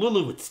shake the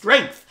lulav with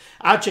strength,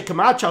 until the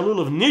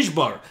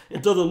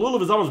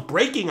lulav is almost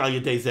breaking al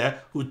yedezeh,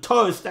 who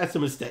toast, that's a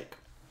mistake.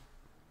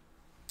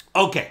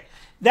 Okay,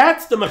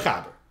 that's the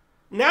Mechaber.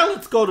 Now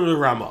let's go to the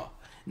Ramah.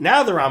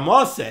 Now the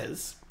Ramah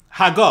says,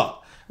 Hagah,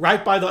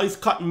 right by the Ois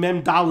Cotton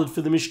Mem Daled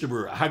for the Mishnah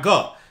Berurah.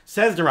 Hagah,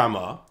 says the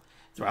Ramah's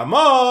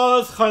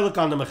chaylik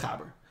on the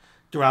Mechaber.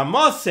 The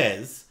Ramah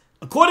says,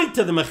 according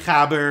to the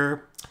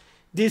Mechaber,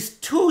 there's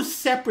 2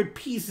 separate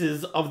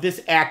pieces of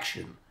this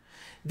action.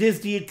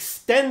 There's the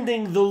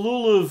extending the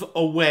lulav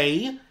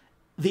away,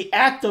 the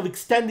act of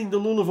extending the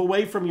lulav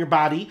away from your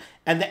body,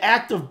 and the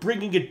act of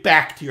bringing it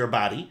back to your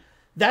body.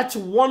 That's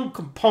one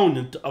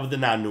component of the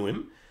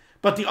nanuim.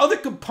 But the other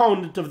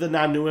component of the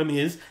nanuim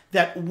is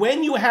that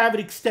when you have it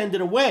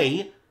extended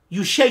away,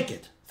 you shake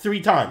it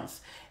 3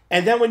 times.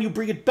 And then when you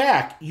bring it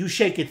back, you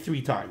shake it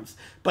 3 times.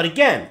 But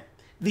again,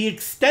 the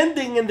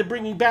extending and the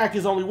bringing back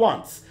is only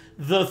once.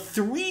 The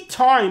 3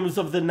 times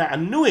of the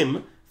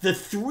nanuim, the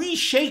 3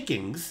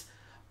 shakings,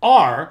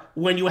 are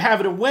when you have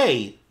it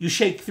away, you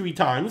shake 3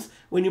 times.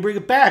 When you bring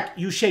it back,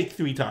 you shake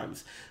 3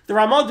 times. The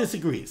Ramah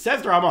disagrees.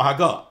 Says the Ramah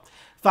Hagah,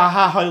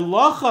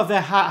 V'ha'halacha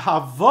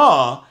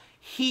v'ha'hava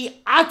hi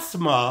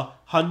atzma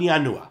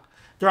hanianua.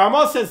 The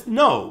Ramah says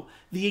no.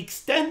 The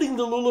extending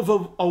the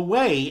lulav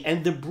away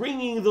and the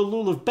bringing the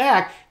lulav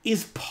back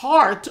is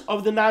part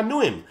of the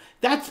nanuim.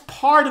 That's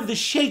part of the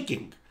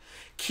shaking.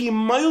 Ki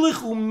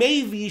meilech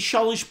umevi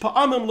shalish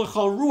pa'amim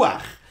l'chal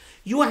ruach.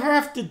 You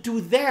have to do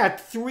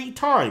that 3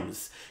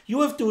 times.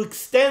 You have to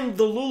extend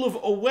the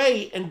lulav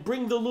away and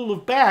bring the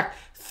lulav back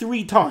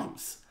 3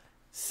 times.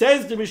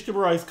 Says the Mishnah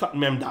Berurah cut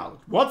mem daled.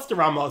 What's the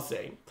Ramah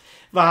saying?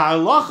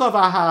 V'ha'alacha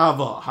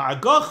v'ha'ava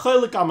ha'agah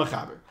chelik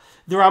ha'mechaber.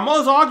 The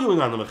Ramah is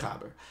arguing on the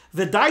mechaber.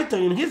 The Daita,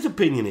 in his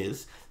opinion,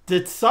 is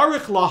that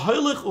tzarich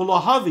laholich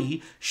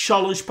ulahavi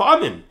shalosh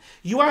pa'amim.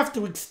 You have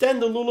to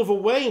extend the lulav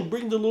away and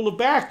bring the lulav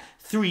back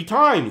 3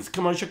 times.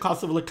 K'moshe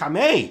kasav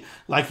lekamei,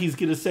 like he's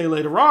going to say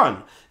later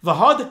on.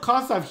 V'had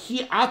kasav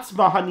hi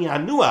atzma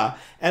hanianua.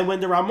 And when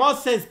the Ramah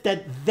says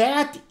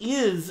that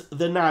is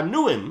the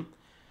nanuim,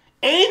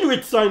 ein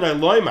ritzonai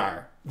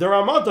loymar. The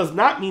Ramah does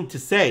not mean to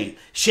say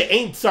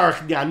she'ein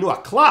tzarich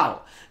nianua klal.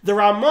 The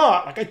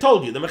Ramah, like I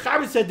told you, the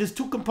Mechaber said there's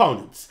 2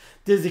 components.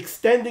 There's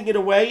extending it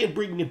away and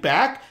bringing it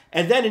back,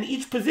 and then in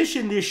each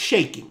position there's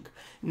shaking.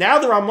 Now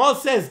the Ramah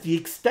says the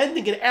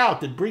extending it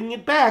out and bringing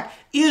it back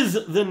is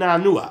the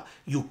nanua.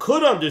 You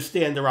could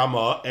understand the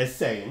Ramah as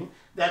saying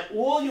that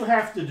all you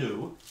have to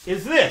do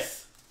is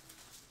this.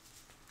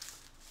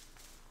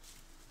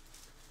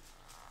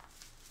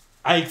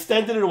 I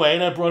extended it away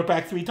and I brought it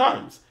back 3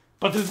 times.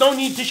 But there's no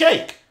need to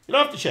shake. You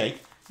don't have to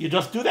shake. You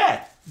just do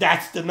that.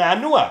 That's the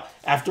nanua.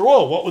 After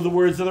all, what were the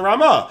words of the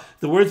Ramah?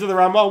 The words of the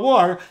Ramah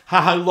were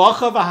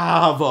ha'halacha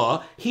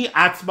v'ha'hava hi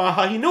atzma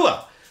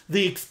ha'hinua.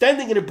 The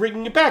extending it and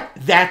bringing it back,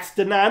 that's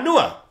the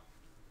nanua.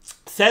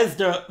 Says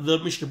the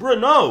Mishnah Berurah,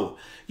 no,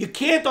 you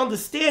can't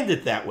understand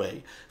it that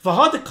way.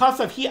 V'had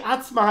kasav hi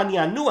atzma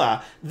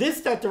ha'nianua.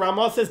 This that the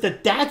Ramah says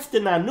that's the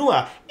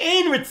nanua.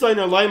 Ein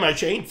ritzono loymar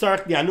she'ein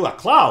tzarich nianua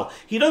klal.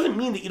 He doesn't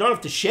mean that you don't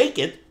have to shake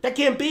it. That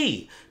can't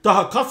be. The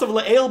hakasav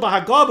le'el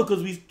b'hagah,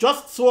 because we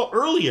just saw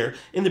earlier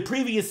in the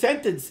previous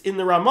sentence in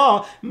the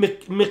Ramah,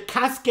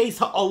 mekaskes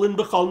ha'olin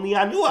b'chol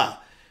nianua.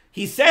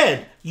 He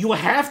said you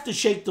have to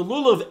shake the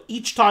lulav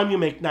each time you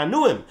make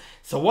nanuim.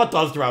 So what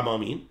does the Ramah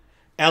mean?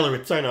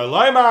 What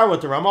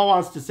the Ramah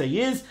wants to say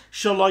is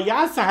the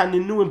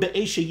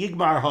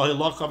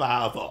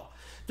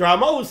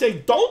Ramah will say,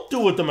 don't do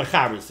what the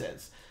Mechaber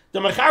says. The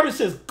Mechaber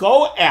says,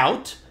 go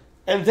out,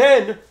 and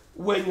then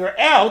when you're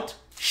out,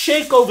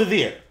 shake over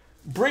there.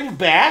 Bring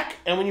back,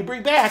 and when you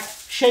bring back,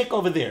 shake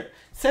over there.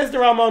 Says the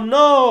Ramah,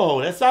 no,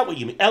 that's not what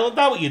you mean. Ella,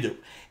 not what you do.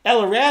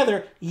 Ella,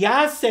 rather,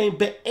 Yasem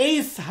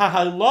be'es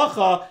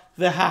ha'halacha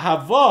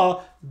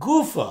v'ha'hava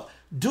gufa.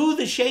 Do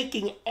the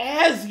shaking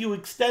as you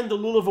extend the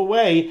lulav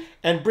away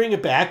and bring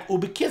it back,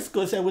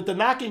 ubekiskus, and with the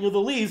knocking of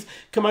the leaves,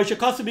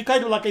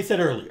 like I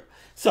said earlier.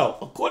 So,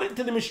 according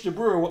to the Mishnah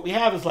Berurah, what we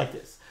have is like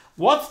this.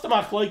 What's the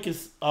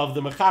machlokes of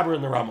the Mechaber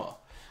and the Ramah?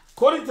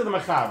 According to the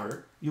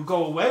Mechaber, you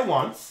go away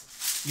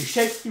once, you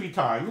shake 3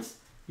 times,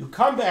 you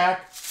come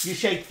back, you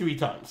shake 3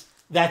 times.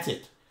 That's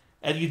it.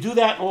 And you do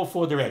that in all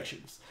 4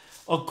 directions.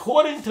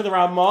 According to the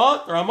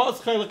Ramah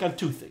is chaylik on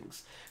 2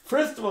 things.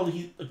 First of all,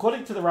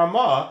 according to the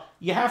Ramah,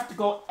 you have to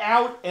go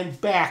out and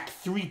back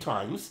 3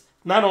 times,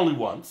 not only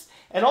once.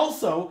 And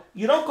also,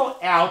 you don't go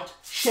out,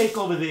 shake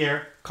over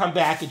there, come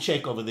back and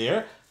shake over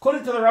there.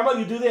 According to the Ramah,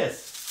 you do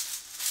this.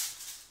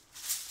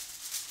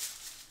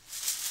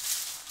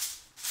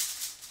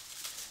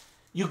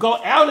 You go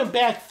out and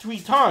back 3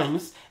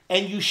 times,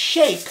 and you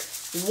shake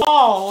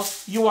while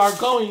you are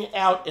going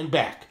out and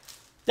back.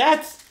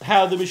 That's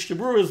how the Mishnah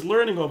Berurah is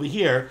learning over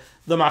here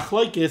the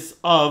machlokes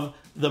of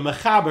the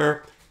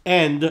Mechaber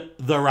and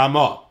the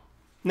Ramah.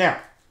 Now,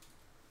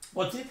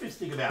 what's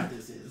interesting about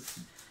this is,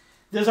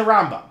 there's a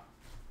Rambam.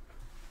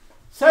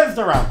 Says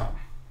the Rambam,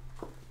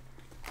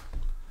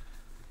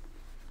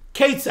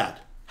 Ketzad,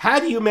 how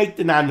do you make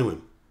the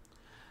nanuim?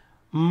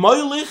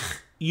 Moilich,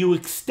 you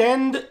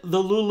extend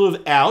the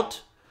lulav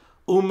out,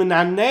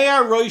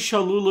 umenanea roish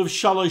lulav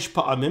shalosh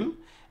pa'amim,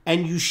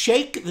 and you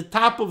shake the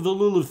top of the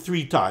lulav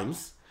 3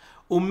 times,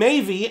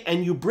 umevi,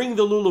 and you bring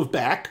the lulav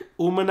back,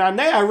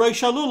 umenanea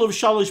roish lulav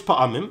shalosh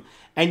pa'amim,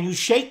 and you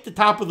shake the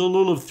top of the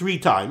lulav 3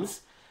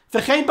 times,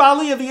 v'chein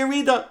ba'aliyah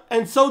v'yerida,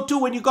 and so too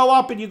when you go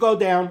up and you go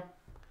down.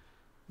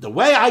 The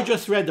way I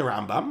just read the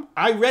Rambam,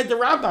 I read the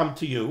Rambam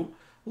to you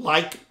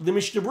like the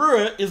Mishnah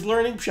Berurah is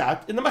learning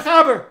pshat in the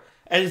Mechaber.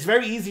 And it's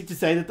very easy to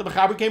say that the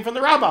Mechaber came from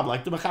the Rambam,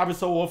 like the Mechaber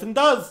so often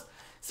does.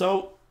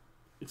 So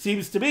it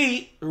seems to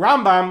be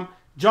Rambam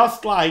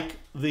just like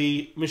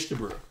the Mishnah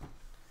Berurah.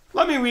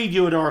 Let me read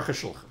you an Aruch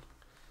HaShulchan.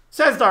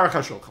 Says the Aruch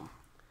HaShulchan,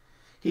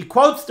 He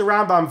quotes the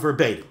Rambam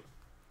verbatim.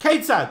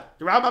 Ketzad.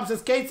 The Rambam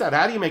says, Ketzad,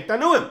 how do you make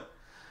nanuim?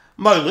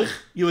 Molich,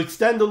 you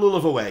extend the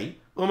lulav away.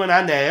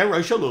 Umananeh,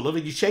 rosh lulav,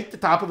 and you shake the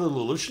top of the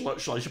lulav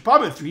shlosh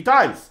pamim 3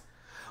 times.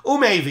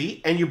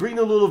 Umevi, and you bring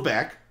the lulav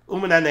back.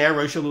 Umananeh,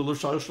 rosh lulav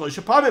shlosh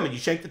pamim, and you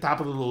shake the top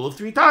of the lulav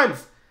 3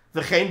 times.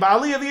 V'chein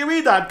ba'aliyah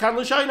v'yirida ad kan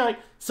l'shaynai.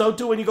 So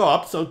too when you go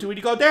up, so too when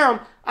you go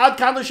down. Ad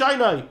kan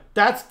l'shaynai.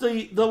 That's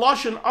the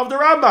lashon of the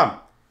Rambam.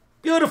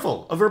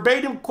 Beautiful. A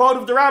verbatim quote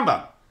of the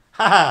Rambam.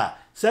 Ha.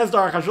 Says the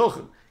Aruch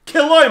HaShulchan.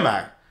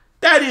 Kiloymar.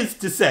 That is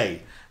to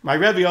say, my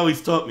Rebbe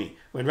always taught me,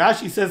 when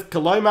Rashi says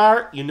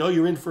Kiloymar, you know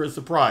you're in for a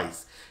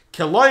surprise.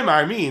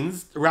 Kiloymar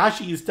means,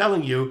 Rashi is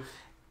telling you,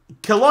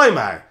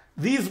 Kiloymar.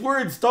 These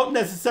words don't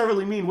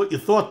necessarily mean what you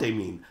thought they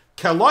mean.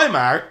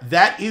 Kiloymar,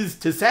 that is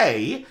to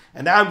say,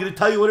 and now I'm going to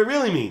tell you what it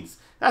really means.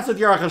 That's what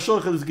the Aruch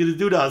HaShulchan is going to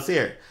do to us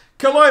here.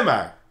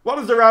 Kiloymar. What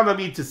does the Rambam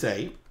mean to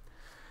say?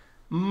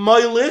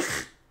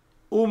 Moilich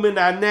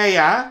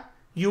u'minaneya,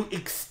 you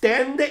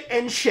extend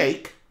and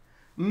shake.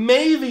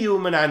 Mevi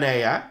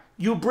u'minaneya,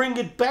 you bring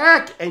it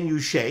back and you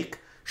shake.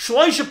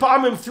 Shlosh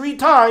pamim 3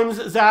 times,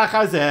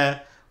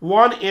 zachazeh,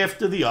 one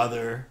after the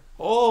other.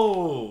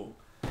 Oh,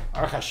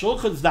 Aruch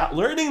HaShulchan is not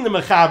learning the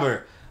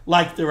Mechaber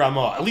like the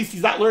Ramah. At least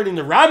he's not learning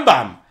the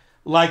Rambam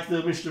like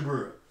the Mishnah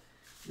Berurah.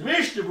 The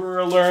Mishnah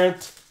Berurah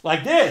learned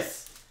like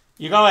this.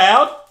 You go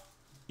out,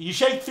 you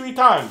shake 3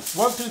 times.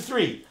 1, 2,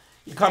 3.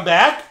 You come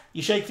back,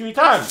 you shake 3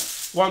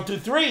 times. 1, 2,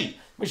 3.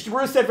 Mishnah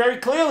Berurah said very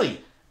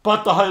clearly,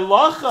 but the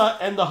halacha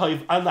and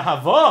the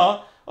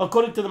hava,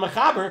 according to the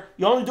Mechaber,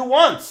 you only do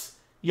once.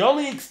 You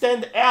only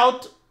extend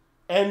out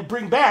and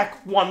bring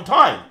back 1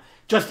 time.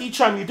 Just each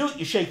time you do it,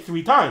 you shake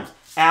 3 times.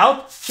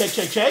 Out, shake,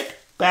 shake, shake.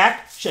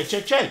 Back, shake,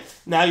 shake, shake.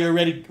 Now you're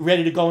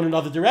ready to go in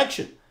another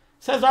direction.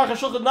 Says Aruch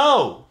HaShulchan,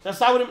 no. That's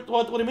not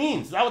what it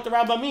means. That's not what the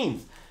Rambam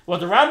means. What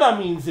the Rambam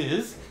means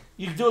is,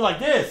 you do it like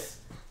this.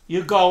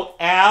 You go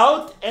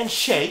out and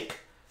shake,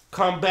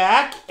 come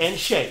back and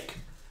shake.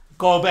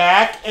 Go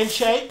back and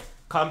shake,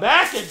 come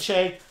back and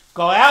shake,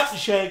 go out and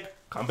shake,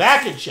 come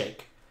back and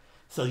shake.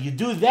 So you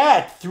do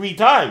that 3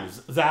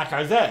 times,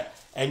 Zachar,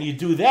 and you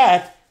do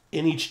that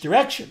in each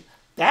direction.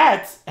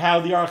 That's how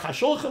the Aruch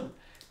HaShulchan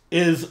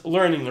is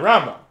learning the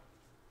Rambam.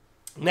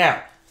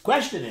 Now, the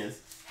question is,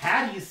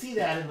 how do you see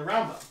that in the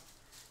Rambam?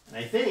 And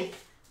I think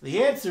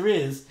the answer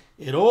is,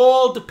 it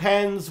all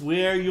depends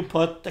where you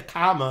put the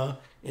comma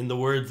in the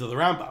words of the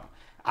Rambam.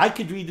 I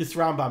could read this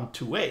Rambam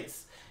 2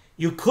 ways.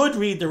 You could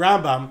read the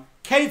Rambam,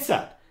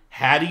 Ketzad.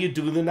 How do you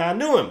do the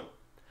Nanuim?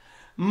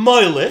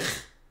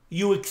 Moilich,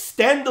 you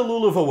extend the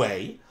lulav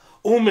away,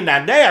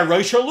 u'minanei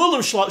rosh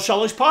lulav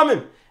shalosh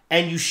pamim,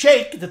 and you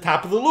shake the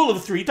top of the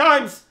lulav 3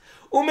 times.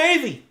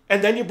 Umevi,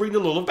 and then you bring the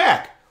lulav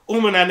back.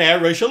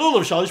 U'minanei rosh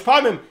lulav shalosh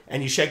pamim,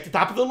 and you shake the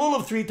top of the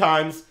lulav 3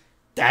 times.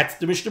 That's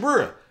the Mishnah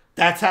Berurah.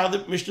 That's how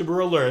the Mishnah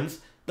Berurah learns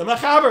the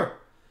Mechaber.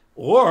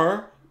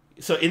 Or,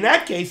 so in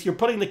that case, you're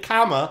putting the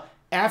comma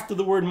after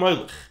the word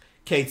moilich.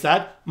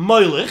 Ketzad,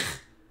 moilich,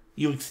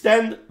 you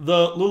extend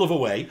the lulav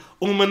away,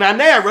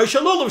 u'minanei rosh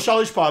lulav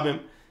shalosh pamim,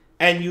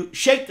 and you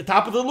shake the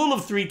top of the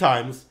lulav 3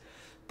 times.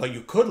 But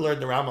you could learn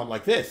the Rambam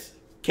like this.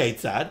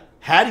 Ketzad,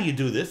 how do you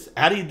do this?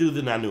 How do you do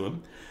the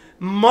Nanuim?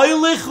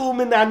 Moilich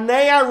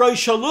u'minanei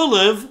rosh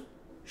lulav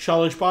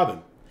shalosh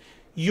pamim.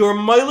 Your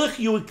moilich,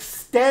 you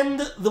extend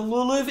the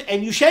lulav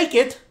and you shake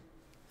it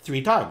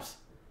 3 times.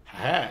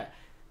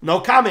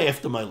 No kama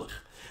after moilich.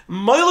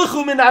 Moilich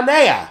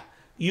u'minanei,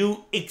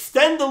 you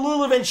extend the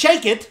lulav and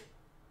shake it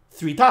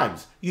 3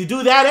 times. You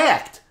do that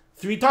act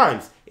 3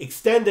 times.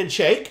 Extend and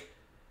shake,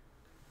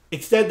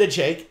 extend and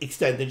shake,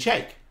 extend and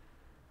shake.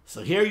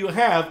 So here you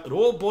have, it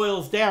all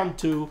boils down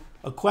to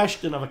a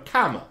question of a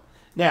comma.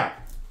 Now,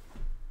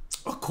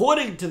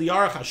 according to the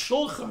Aruch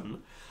HaShulchan,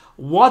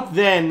 what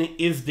then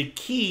is the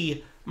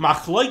key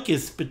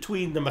machlokes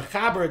between the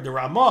Mechaber and the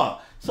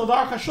Ramah? So the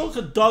Aruch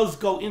HaShulchan does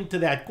go into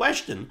that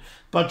question,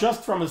 but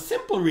just from a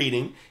simple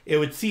reading, it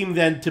would seem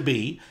then to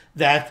be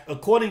that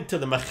according to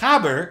the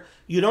Mechaber,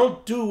 you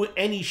don't do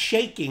any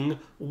shaking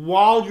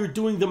while you're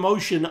doing the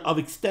motion of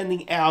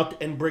extending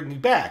out and bringing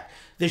back.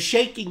 The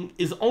shaking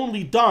is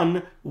only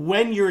done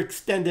when you're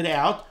extended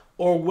out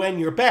or when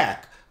you're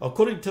back.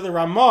 According to the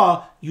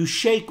Ramah, you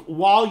shake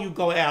while you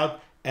go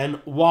out and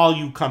while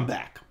you come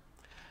back.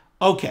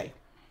 Okay.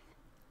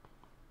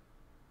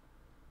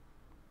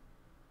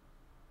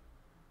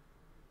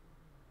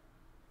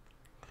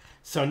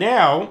 So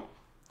now,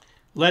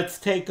 let's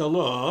take a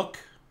look.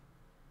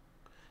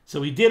 So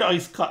we did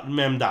Ois Cut and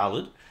Mem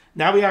Daled.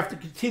 Now we have to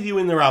continue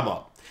in the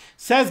Ramah.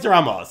 Says the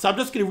Ramah. So I'm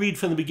just going to read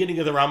from the beginning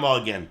of the Ramah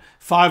again.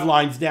 5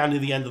 lines down to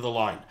the end of the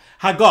line.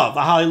 Hagav,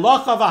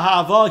 v'ha'ilacha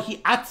v'ha'ava hi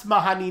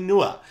atzma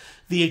haninua.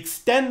 The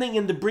extending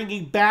and the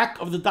bringing back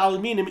of the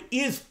daled minim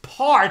is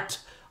part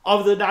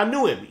of the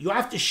nanuim. You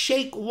have to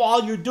shake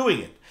while you're doing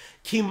it.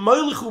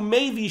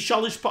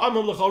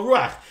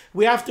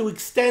 We have to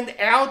extend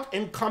out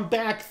and come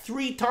back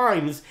 3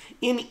 times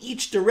in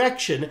each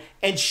direction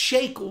and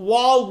shake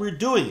while we're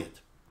doing it.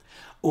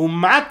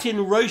 And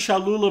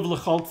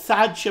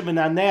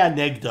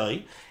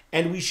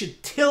we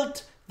should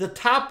tilt the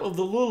top of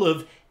the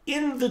lulav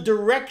in the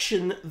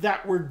direction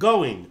that we're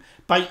going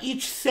by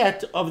each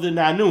set of the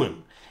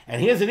nanuim.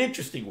 And here's an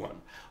interesting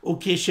one.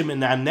 And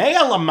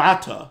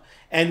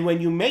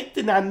when you make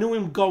the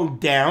nanuim going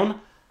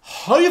down,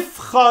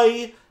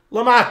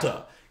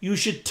 lamata, you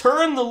should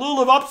turn the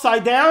lulav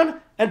upside down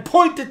and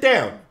point it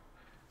down.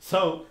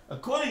 So,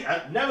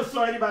 I never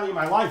saw anybody in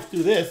my life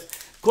do this.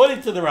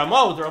 According to the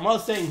Ramah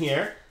is saying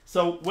here,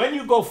 so when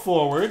you go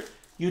forward,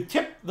 you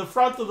tip the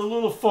front of the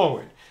lulav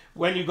forward.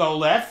 When you go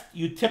left,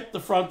 you tip the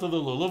front of the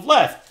lulav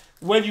left.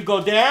 When you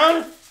go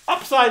down,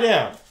 upside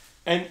down.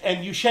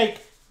 And you shake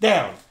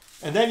down.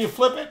 And then you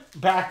flip it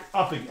back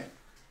up again.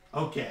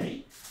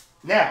 Okay.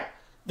 Now,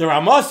 the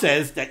Ramah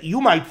says that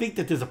you might think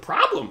that there's a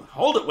problem.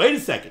 Hold it, wait a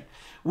second.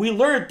 We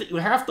learned that you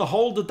have to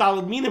hold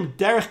the minim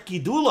derech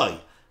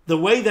gidulai, the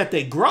way that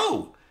they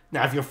grow.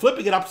 Now, if you're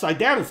flipping it upside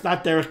down, it's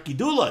not derech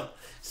gidulai.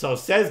 So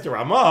says the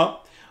Ramah,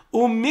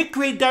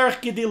 umikre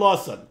derech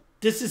gidilasan.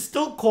 This is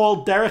still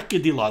called derech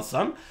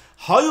gidilasan.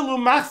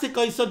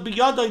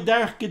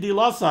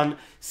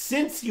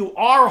 Since you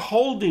are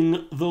holding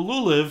the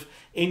lulav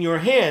in your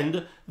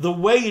hand, the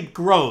way it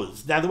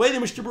grows. Now, the way the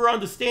Mishnah Berurah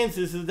understands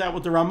this is that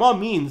what the Ramah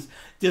means,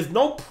 there's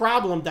no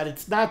problem that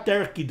it's not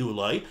derech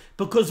gidulai,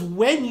 because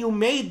when you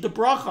made the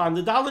bracha on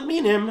the daled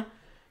minim,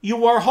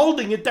 you are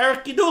holding it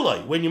derech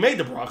gidulai. When you made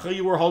the bracha,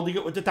 you were holding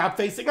it with the top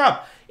facing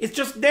up. It's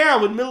just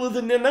now in the middle of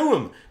the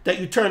nanuim that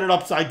you turn it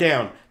upside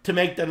down to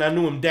make the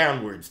nanuim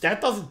downwards.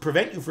 That doesn't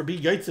prevent you from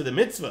being yotze the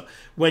mitzvah.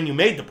 When you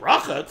made the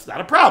bracha, it's not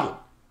a problem.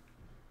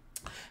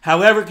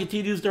 However,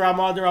 continues the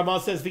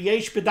Ramah says,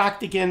 V'yesh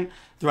bedaktikin,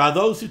 there are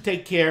those who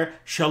take care,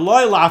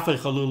 shaloi lafech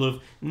halulav,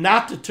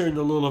 not to turn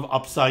the lulav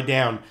upside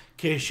down,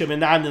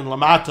 keshemenan in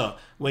lamata.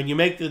 When you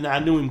make the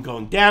nanuim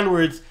going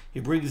downwards,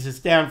 he brings this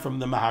down from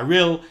the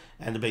Maharil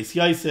and the Beis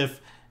Yosef,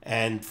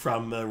 and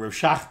from Rav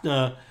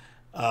Shachna,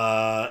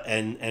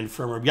 and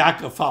from Rav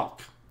Yaakov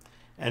Falk,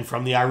 and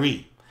from the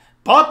Ari.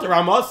 But the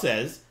Ramah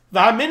says,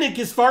 V'haminik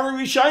is far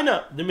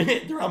rishayna.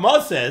 The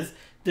Ramah says,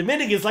 the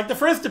minig is like the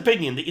first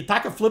opinion, that you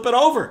taka flip it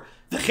over.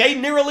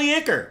 V'chei nirali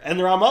ikr. And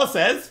the Ramah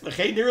says,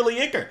 V'chei nirali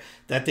ikr.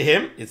 That to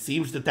him, it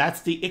seems that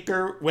that's the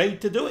ikr way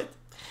to do it.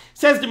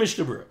 Says the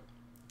Mishnah Berurah.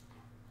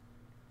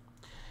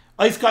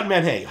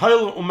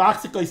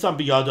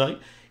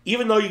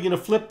 Even though you're going to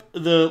flip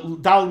the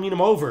daled minim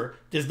over,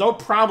 there's no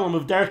problem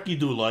of derech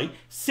gidulai,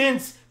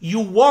 since you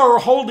were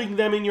holding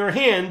them in your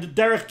hand,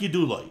 derech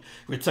gidulai.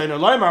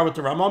 What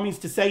the Ramah means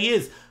to say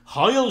is,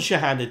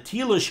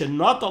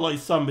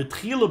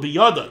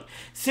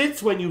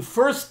 since when you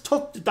first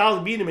took the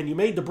daled minim and you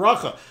made the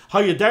bracha,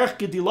 derech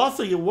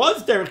gedilasa, it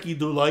was derech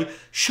gidulai,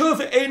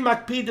 shuv ein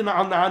makpidin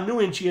al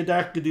na'anuim sheyeh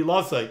derech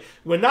gedilasa.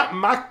 We're not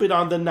makpid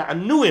on the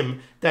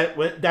na'anuim, that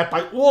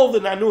by all the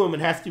na'anuim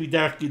it has to be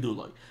derech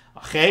gidulai.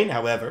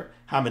 However,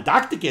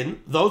 hamedaktikin,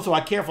 those who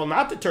are careful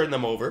not to turn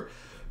them over,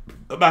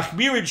 that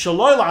you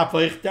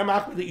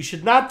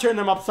should not turn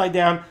them upside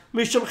down,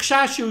 because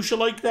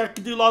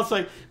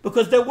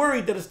they're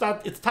worried that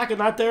it's taka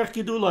not derech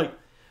gidulai.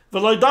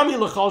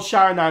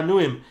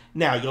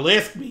 Now, you'll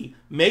ask me,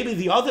 maybe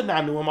the other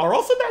nanuim are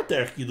also not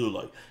derech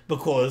gidulai,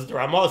 because the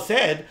Ramah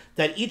said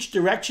that each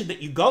direction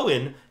that you go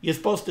in, you're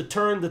supposed to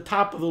turn the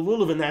top of the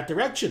lulav in that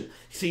direction.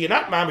 So you're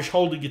not mamish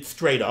holding it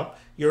straight up,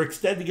 you're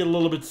extending it a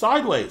little bit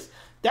sideways.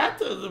 That,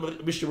 the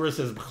Mishnah Berurah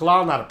says,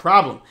 b'chalal, not a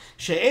problem.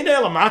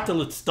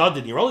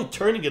 You're only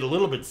turning it a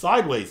little bit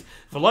sideways.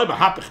 You're not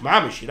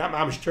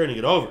mamish turning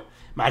it over.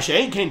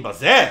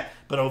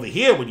 But over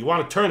here, when you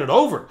want to turn it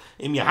over,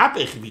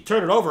 if you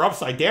turn it over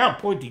upside down,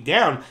 pointing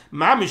down,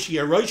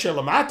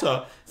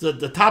 so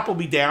the top will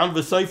be down,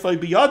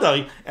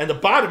 and the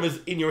bottom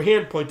is in your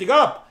hand pointing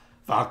up.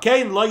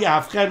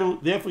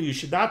 Therefore, you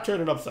should not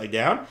turn it upside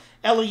down.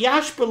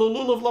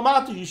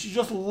 You should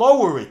just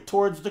lower it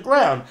towards the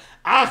ground.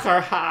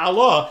 After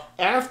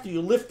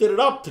you lifted it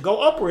up to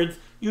go upwards,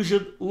 you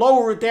should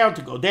lower it down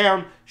to go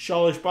down.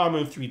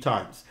 3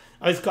 times.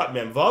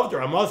 The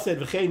Ramah said,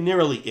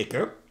 nirali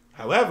ikr.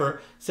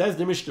 However, says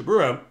the Mishnah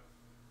Berurah,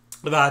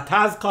 the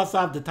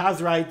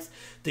Taz writes,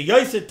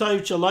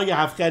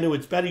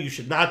 it's better you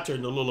should not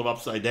turn the lulav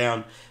upside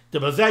down.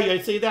 Because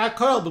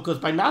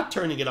by not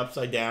turning it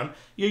upside down,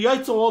 you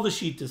yaitz all the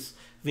shitas.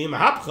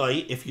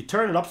 If you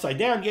turn it upside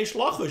down, you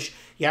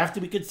have to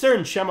be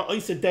concerned.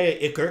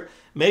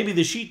 Maybe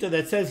the shita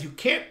that says you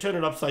can't turn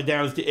it upside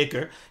down is the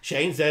ikr.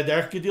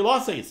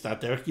 It's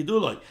not derech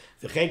gidulai.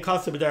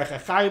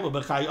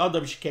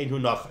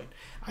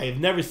 I have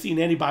never seen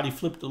anybody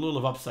flip the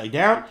lulav upside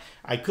down.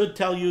 I could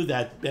tell you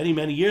that many,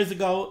 many years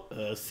ago,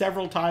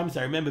 several times,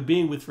 I remember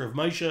being with Rav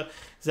Moshe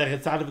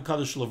Zechet Tzaddik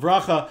V'Kadosh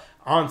L'Vracha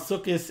on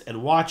Sukkot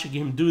and watching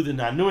him do the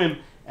nanuim,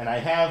 and I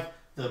have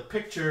the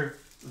picture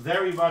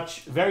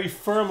very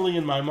firmly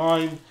in my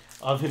mind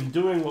of him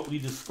doing what we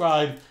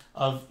described,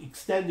 of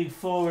extending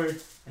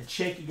forward and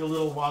shaking a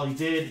little while he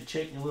did, and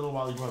shaking a little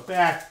while he brought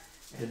back,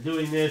 and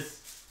doing this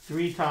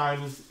 3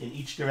 times in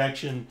each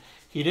direction.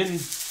 He didn't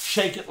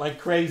shake it like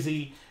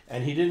crazy,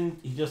 and he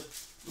just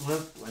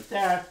went like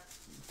that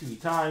 3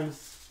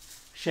 times,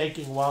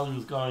 shaking while he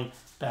was going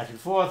back and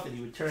forth, and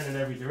he would turn in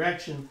every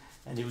direction,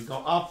 and he would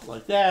go up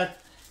like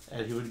that,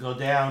 and he would go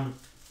down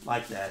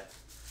like that.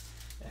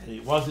 And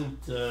it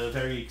wasn't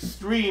very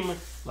extreme,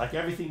 like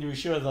everything the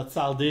Rishiva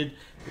Zatzal did.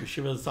 The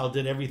Rishiva Zatzal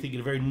did everything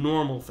in a very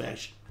normal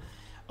fashion.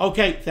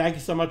 Okay, thank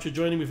you so much for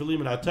joining me for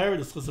limud HaTorah.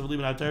 The schus of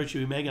limud HaTorah should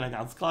be making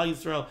against Klal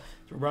Yisrael.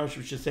 The Rabbi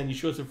should send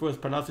Yeshua for us,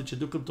 Parnasset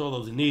Shedukim to all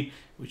those in need.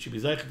 We should be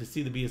zeicher to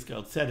see the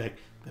B'Yisrael Tzedek.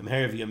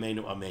 B'meherav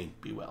Yameinu Amen.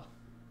 Be well.